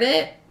everybody heard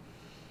it.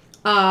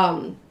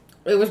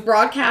 It was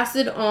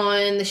broadcasted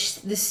on the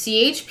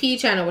CHP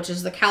channel, which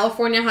is the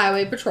California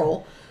Highway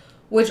Patrol,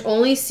 which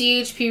only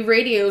CHP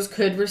radios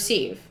could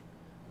receive.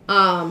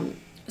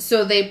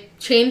 So they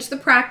changed the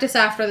practice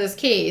after this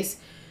case.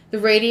 The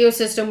radio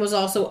system was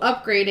also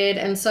upgraded,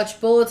 and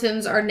such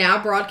bulletins are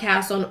now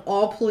broadcast on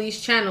all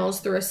police channels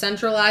through a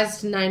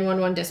centralized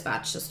 911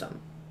 dispatch system.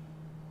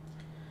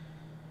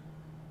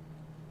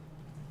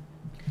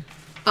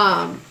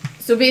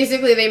 So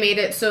basically they made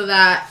it so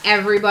that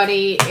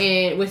everybody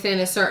within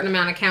a certain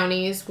amount of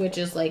counties, which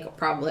is like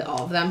probably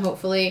all of them,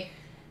 hopefully,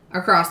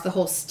 across the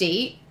whole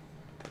state,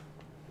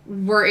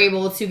 were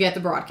able to get the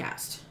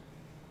broadcast.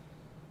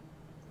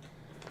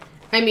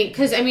 I mean,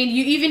 because,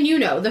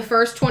 the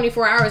first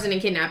 24 hours in a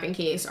kidnapping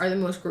case are the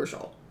most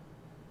crucial.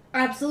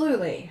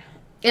 Absolutely.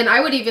 And I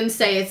would even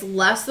say it's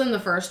less than the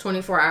first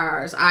 24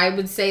 hours. I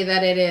would say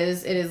that it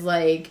is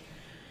like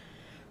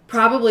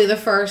probably the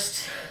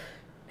first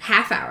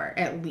half hour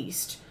at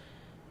least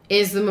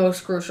is the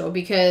most crucial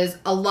because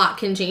a lot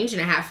can change in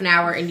a half an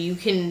hour and you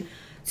can,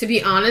 to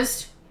be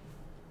honest,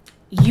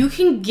 you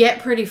can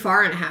get pretty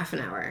far in a half an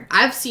hour.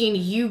 I've seen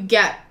you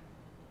get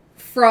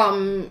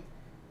from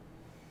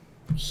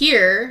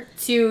here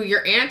to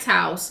your aunt's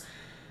house,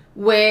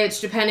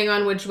 which depending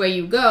on which way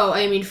you go,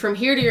 I mean from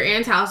here to your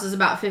aunt's house is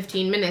about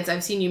 15 minutes.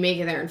 I've seen you make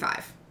it there in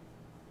 5.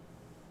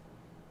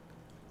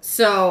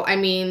 So, I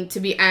mean,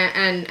 to be,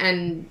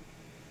 and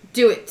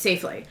do it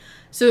safely.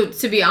 So,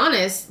 to be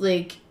honest,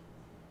 like,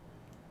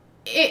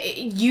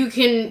 you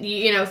can,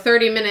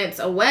 30 minutes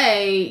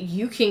away,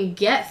 you can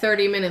get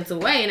 30 minutes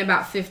away in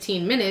about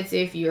 15 minutes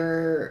if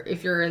you're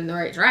in the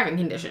right driving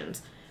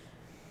conditions.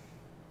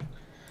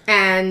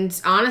 And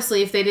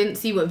honestly, if they didn't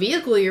see what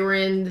vehicle you were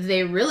in,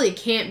 they really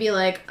can't be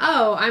like,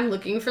 oh, I'm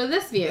looking for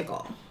this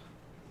vehicle.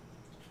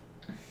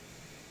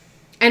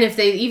 And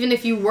even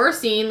if you were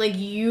seen, like,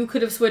 you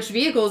could have switched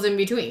vehicles in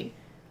between.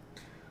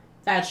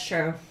 That's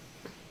true.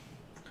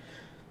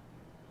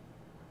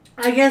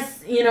 I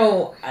guess,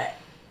 I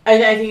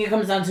think it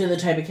comes down to the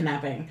type of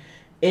kidnapping.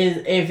 Is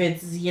if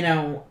it's,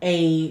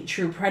 a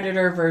true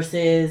predator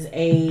versus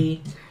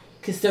a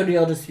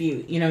custodial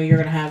dispute. You're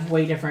going to have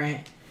way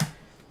different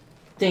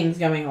things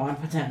going on,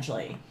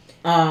 potentially.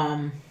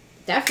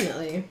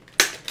 Definitely.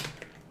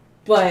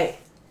 But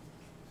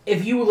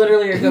if you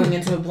literally are going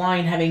into it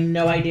blind, having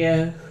no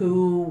idea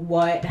who,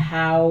 what,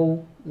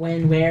 how,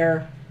 when,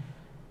 where,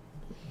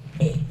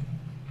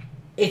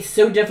 it's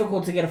so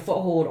difficult to get a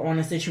foothold on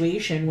a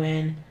situation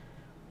when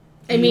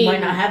you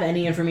might not have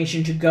any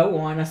information to go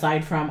on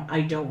aside from,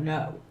 I don't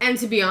know. And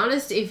to be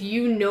honest, if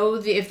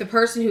if the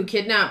person who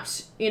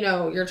kidnapped,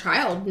 your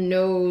child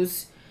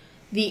knows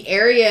the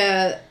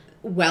area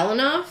well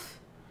enough,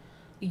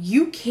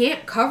 you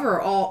can't cover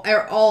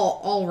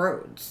all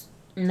roads.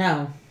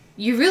 No.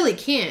 You really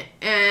can't.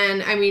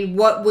 And I mean,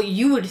 what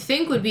you would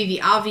think would be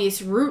the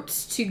obvious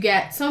routes to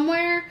get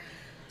somewhere,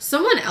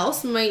 someone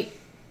else might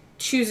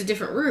choose a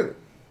different route.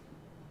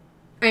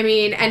 I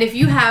mean, and if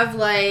you have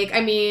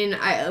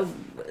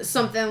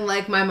something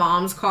like my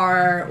mom's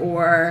car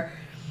or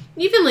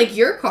even like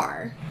your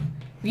car,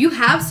 you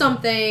have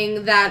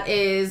something that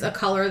is a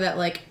color that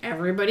like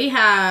everybody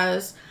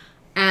has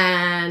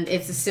and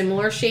it's a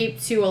similar shape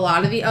to a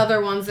lot of the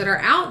other ones that are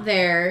out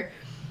there,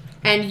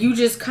 and you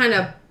just kind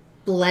of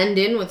blend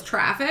in with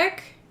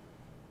traffic,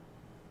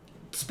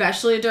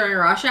 especially during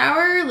rush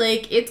hour,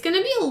 like, it's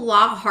gonna be a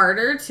lot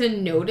harder to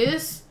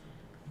notice,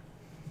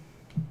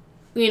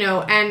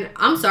 and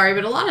I'm sorry,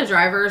 but a lot of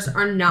drivers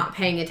are not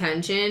paying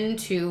attention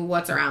to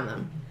what's around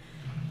them.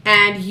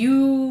 And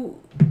you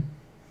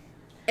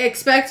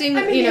expecting,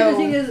 the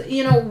thing is,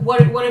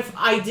 what if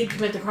I did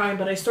commit the crime,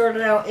 but I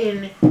started out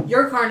in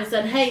your car and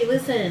said, hey,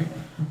 listen,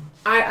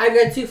 I've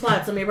got 2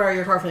 flats, let me borrow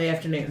your car for the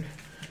afternoon.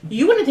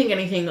 You wouldn't think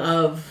anything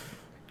of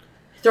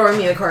throwing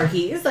me the car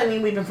keys. I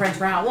mean, we've been friends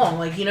for how long?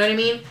 Like, you know what I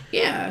mean?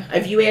 Yeah.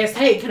 If you asked,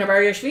 hey, can I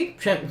borrow your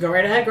SUV? Go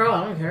right ahead, girl.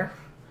 I don't care.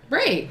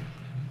 Right.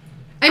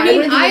 I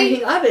wouldn't think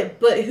anything of it,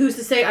 but who's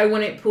to say I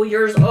wouldn't pull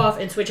yours off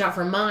and switch out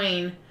for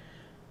mine,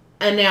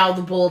 and now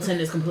the bulletin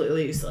is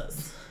completely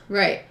useless.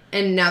 Right.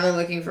 And now they're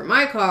looking for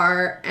my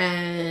car,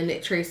 and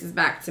it traces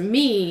back to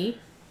me,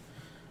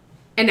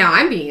 and now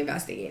I'm being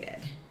investigated.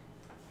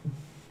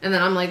 And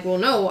then I'm like, well,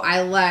 no,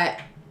 I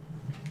let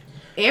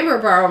Amber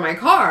borrow my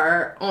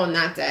car on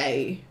that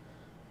day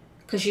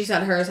because she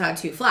said hers had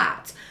 2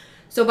 flats.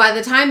 So by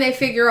the time they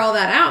figure all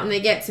that out and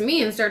they get to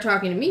me and start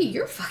talking to me,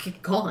 you're fucking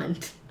gone.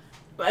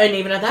 And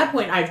even at that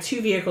point, I have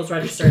 2 vehicles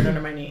registered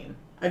under my name.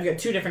 I've got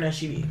 2 different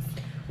SUVs.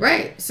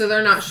 Right. So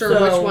they're not sure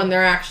which one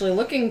they're actually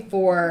looking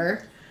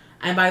for.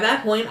 And by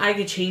that point, I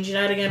could change it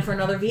out again for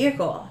another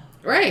vehicle.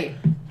 Right.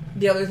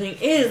 The other thing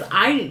is,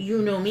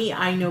 you know me,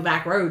 I know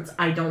back roads.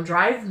 I don't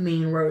drive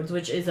main roads,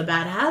 which is a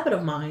bad habit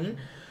of mine,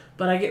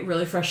 but I get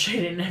really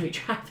frustrated in heavy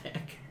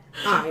traffic.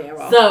 Oh, yeah,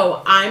 well.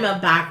 So I'm a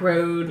back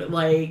road,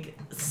 like,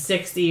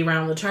 60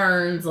 around the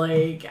turns.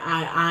 Like,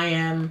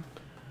 I'm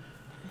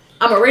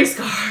a race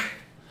car.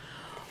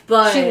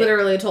 But she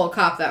literally told a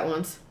cop that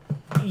once.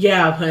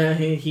 Yeah, but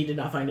he did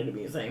not find it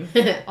amusing.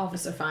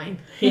 Officer fine.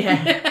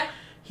 Yeah,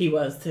 he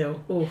was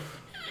too. Oof.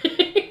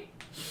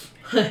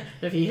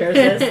 If he hears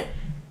this,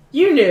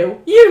 you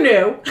knew.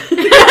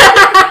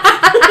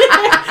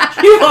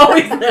 You've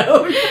always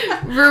known.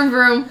 Vroom,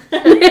 vroom.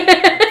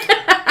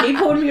 He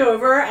pulled me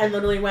over and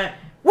literally went,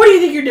 what do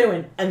you think you're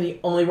doing? And the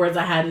only words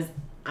I had is,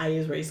 I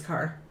use race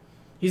car.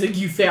 He's like,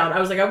 you failed. I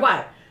was like,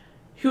 what?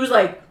 He was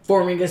like,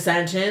 forming a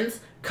sentence,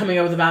 coming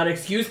up with a valid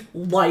excuse,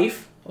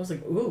 life. I was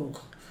like, ooh.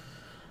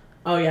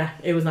 Oh, yeah,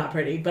 it was not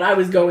pretty. But I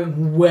was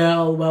going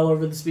well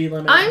over the speed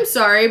limit. I'm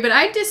sorry, but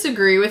I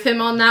disagree with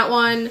him on that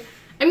one.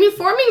 I mean,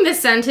 forming the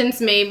sentence,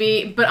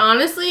 maybe. But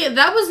honestly,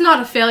 that was not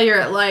a failure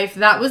at life.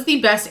 That was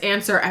the best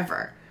answer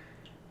ever.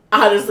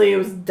 Honestly, it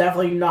was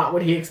definitely not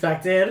what he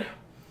expected.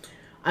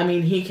 I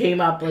mean, he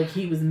came up like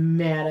he was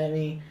mad at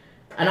me.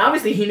 And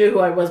obviously, he knew who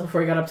I was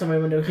before he got up to my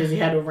window because he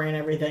had to ran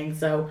everything.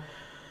 So,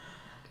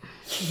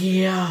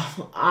 yeah,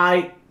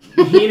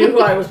 he knew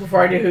who I was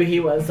before I knew who he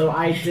was, so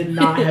I did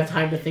not have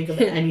time to think of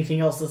anything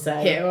else to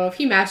say. Yeah, well, if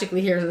he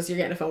magically hears us, you're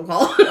getting a phone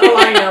call. Oh,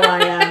 I know I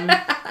am.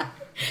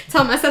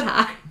 Tell him I said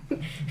hi.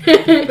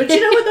 But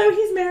you know what, though?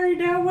 He's married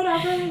now,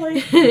 whatever.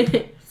 Like,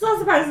 it's not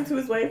surprising to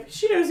his wife.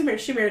 She knows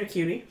she married a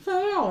cutie, so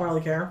I don't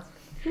really care.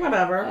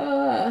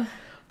 Whatever.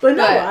 But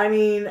no, I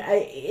mean,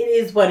 it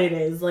is what it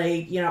is.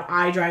 Like,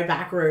 I drive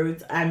back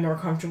roads. I'm more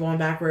comfortable on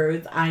back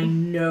roads. I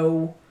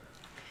know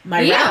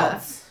my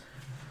routes.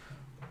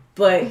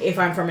 But if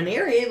I'm from an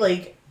area,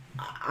 like,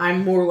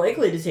 I'm more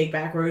likely to take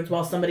back roads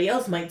while somebody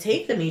else might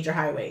take the major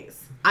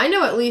highways. I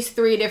know at least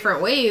 3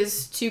 different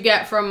ways to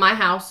get from my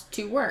house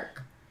to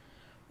work.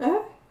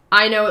 Uh-huh.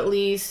 I know at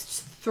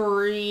least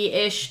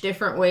 3-ish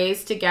different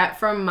ways to get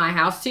from my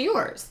house to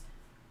yours.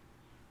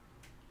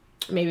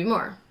 Maybe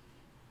more.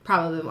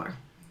 Probably more.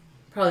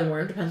 Probably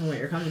more. Depends on where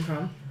you're coming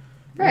from.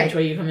 Right. Which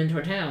way you come into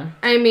a town.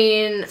 I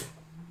mean,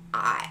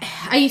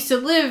 I used to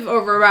live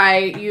over by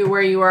you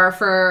where you are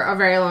for a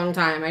very long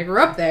time. I grew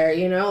up there,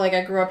 you know, like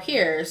I grew up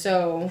here.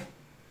 So,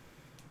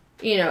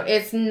 you know,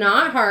 it's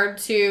not hard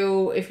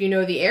to, if you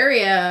know the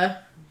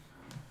area,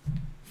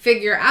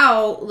 figure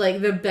out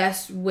like the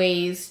best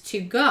ways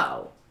to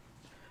go.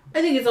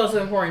 I think it's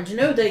also important to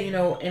note that, you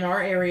know, in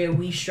our area,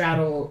 we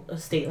straddle a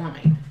state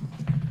line.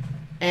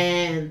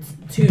 And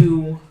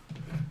to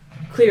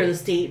clear the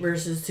state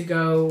versus to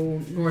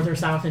go north or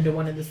south into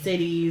one of the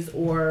cities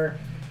or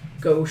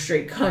go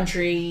straight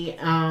country,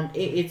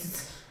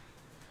 there's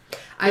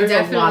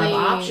a lot of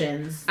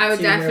options. I would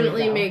to where we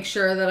definitely go. make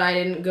sure that I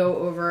didn't go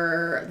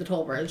over the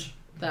toll bridge.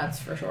 That's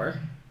for sure.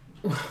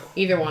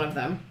 Either one of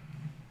them.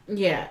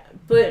 Yeah,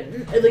 but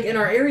like in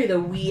our area though,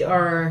 we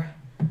are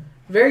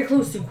very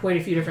close to quite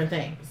a few different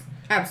things.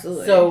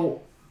 Absolutely.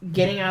 So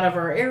getting out of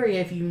our area,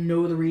 if you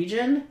know the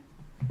region,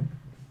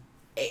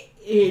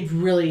 it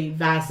really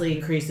vastly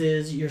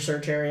increases your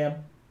search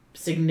area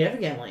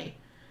significantly.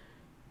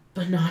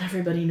 But not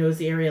everybody knows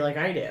the area like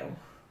I do.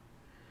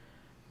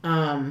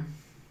 I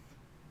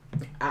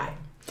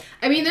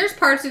mean, there's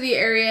parts of the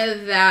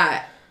area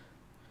that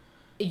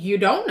you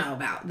don't know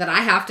about, that I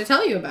have to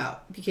tell you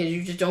about, because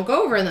you just don't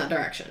go over in that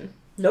direction.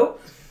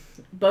 Nope.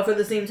 But for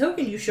the same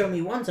token, you show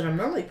me once, and I'm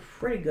normally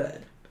pretty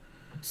good.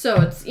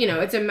 So it's, you know,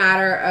 it's a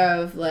matter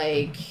of,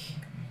 like...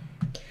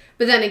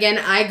 But then again,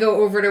 I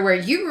go over to where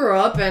you grew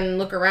up and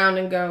look around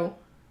and go,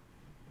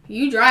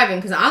 you driving,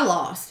 because I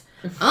lost.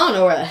 I don't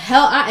know where the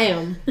hell I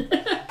am.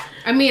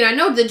 I mean, I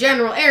know the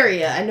general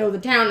area. I know the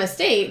town and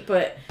state,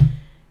 but...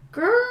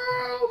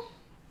 Girl,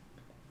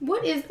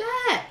 what is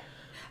that?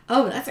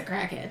 Oh, that's a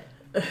crackhead.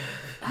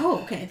 Oh,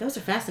 okay. Those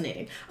are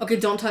fascinating. Okay,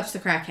 don't touch the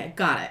crackhead.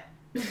 Got it.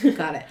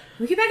 Got it.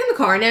 We get back in the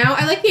car now.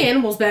 I like the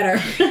animals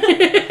better.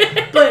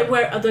 But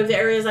where the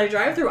areas I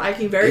drive through, I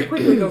can very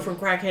quickly go from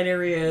crackhead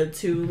area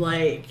to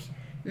like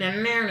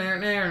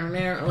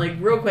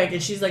real quick.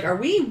 And she's like,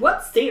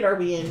 what state are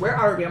we in? Where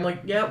are we? I'm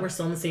like, yeah, we're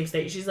still in the same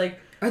state. She's like,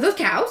 are those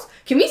cows?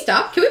 Can we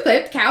stop? Can we play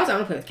with the cows? I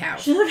want to play with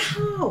cows. She's like,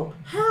 how?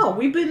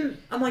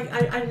 I'm like,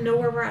 I know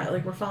where we're at.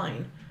 Like, we're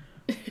fine.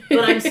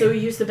 But I'm so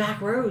used to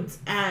back roads.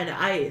 And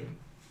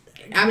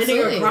committing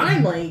a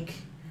crime, like,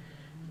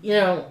 you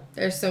know.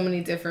 There's so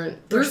many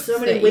different There's so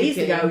many ways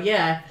to go,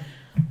 yeah.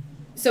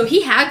 So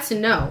he had to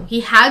know.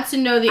 He had to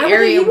know the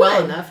area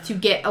well enough to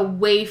get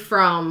away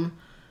from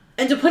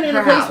and to put it in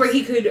a place where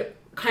he could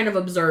kind of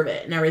observe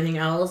it and everything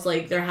else.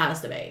 Like, there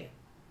has to be.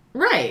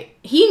 Right.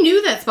 He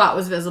knew that spot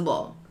was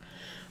visible.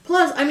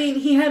 Plus, I mean,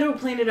 he had to have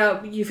planned it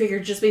out, you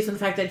figure, just based on the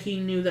fact that he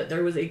knew that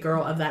there was a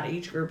girl of that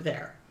age group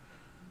there.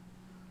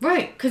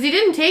 Right. Because he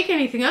didn't take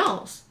anything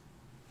else.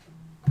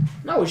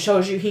 No, it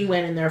shows you he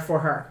went in there for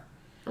her.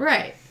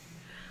 Right.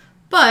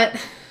 But,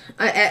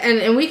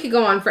 and we could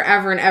go on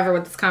forever and ever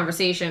with this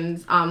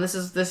conversation. This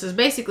is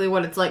basically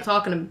what it's like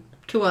talking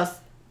to us.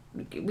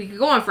 We could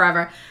go on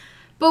forever.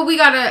 But we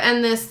gotta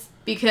end this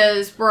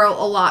because we're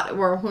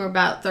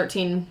about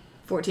 13,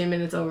 14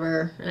 minutes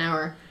over an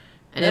hour.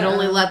 And it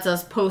only lets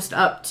us post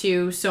up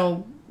to,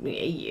 so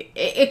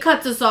it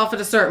cuts us off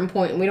at a certain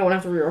point and we don't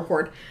have to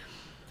re-record.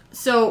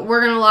 So we're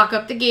going to lock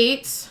up the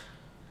gates.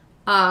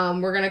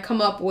 We're going to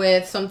come up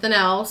with something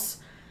else.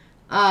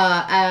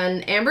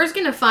 And Amber's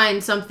going to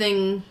find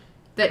something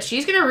that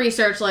she's going to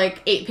research,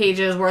 like 8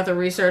 pages worth of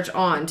research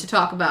on to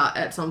talk about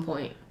at some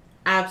point.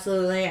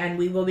 Absolutely. And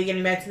we will be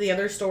getting back to the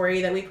other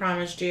story that we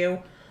promised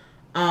you.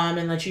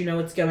 And let you know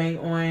what's going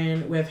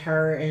on with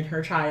her and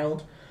her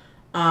child.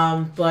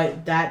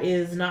 But that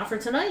is not for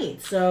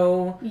tonight,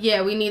 so...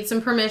 Yeah, we need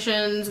some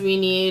permissions, we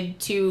need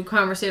to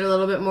conversate a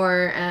little bit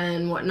more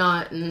and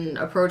whatnot, and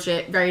approach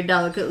it very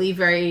delicately,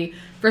 very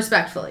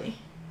respectfully.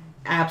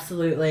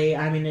 Absolutely.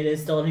 I mean, it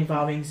is still an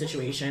evolving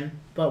situation,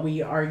 but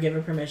we are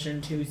given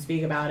permission to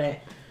speak about it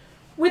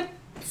with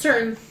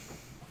certain...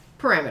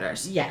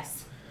 parameters.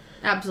 Yes.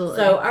 Absolutely.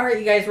 So, alright,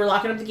 you guys, we're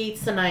locking up the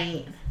gates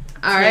tonight.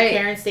 Alright. Take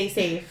care and stay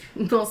safe.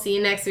 We'll see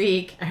you next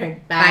week.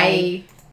 Alright, Bye.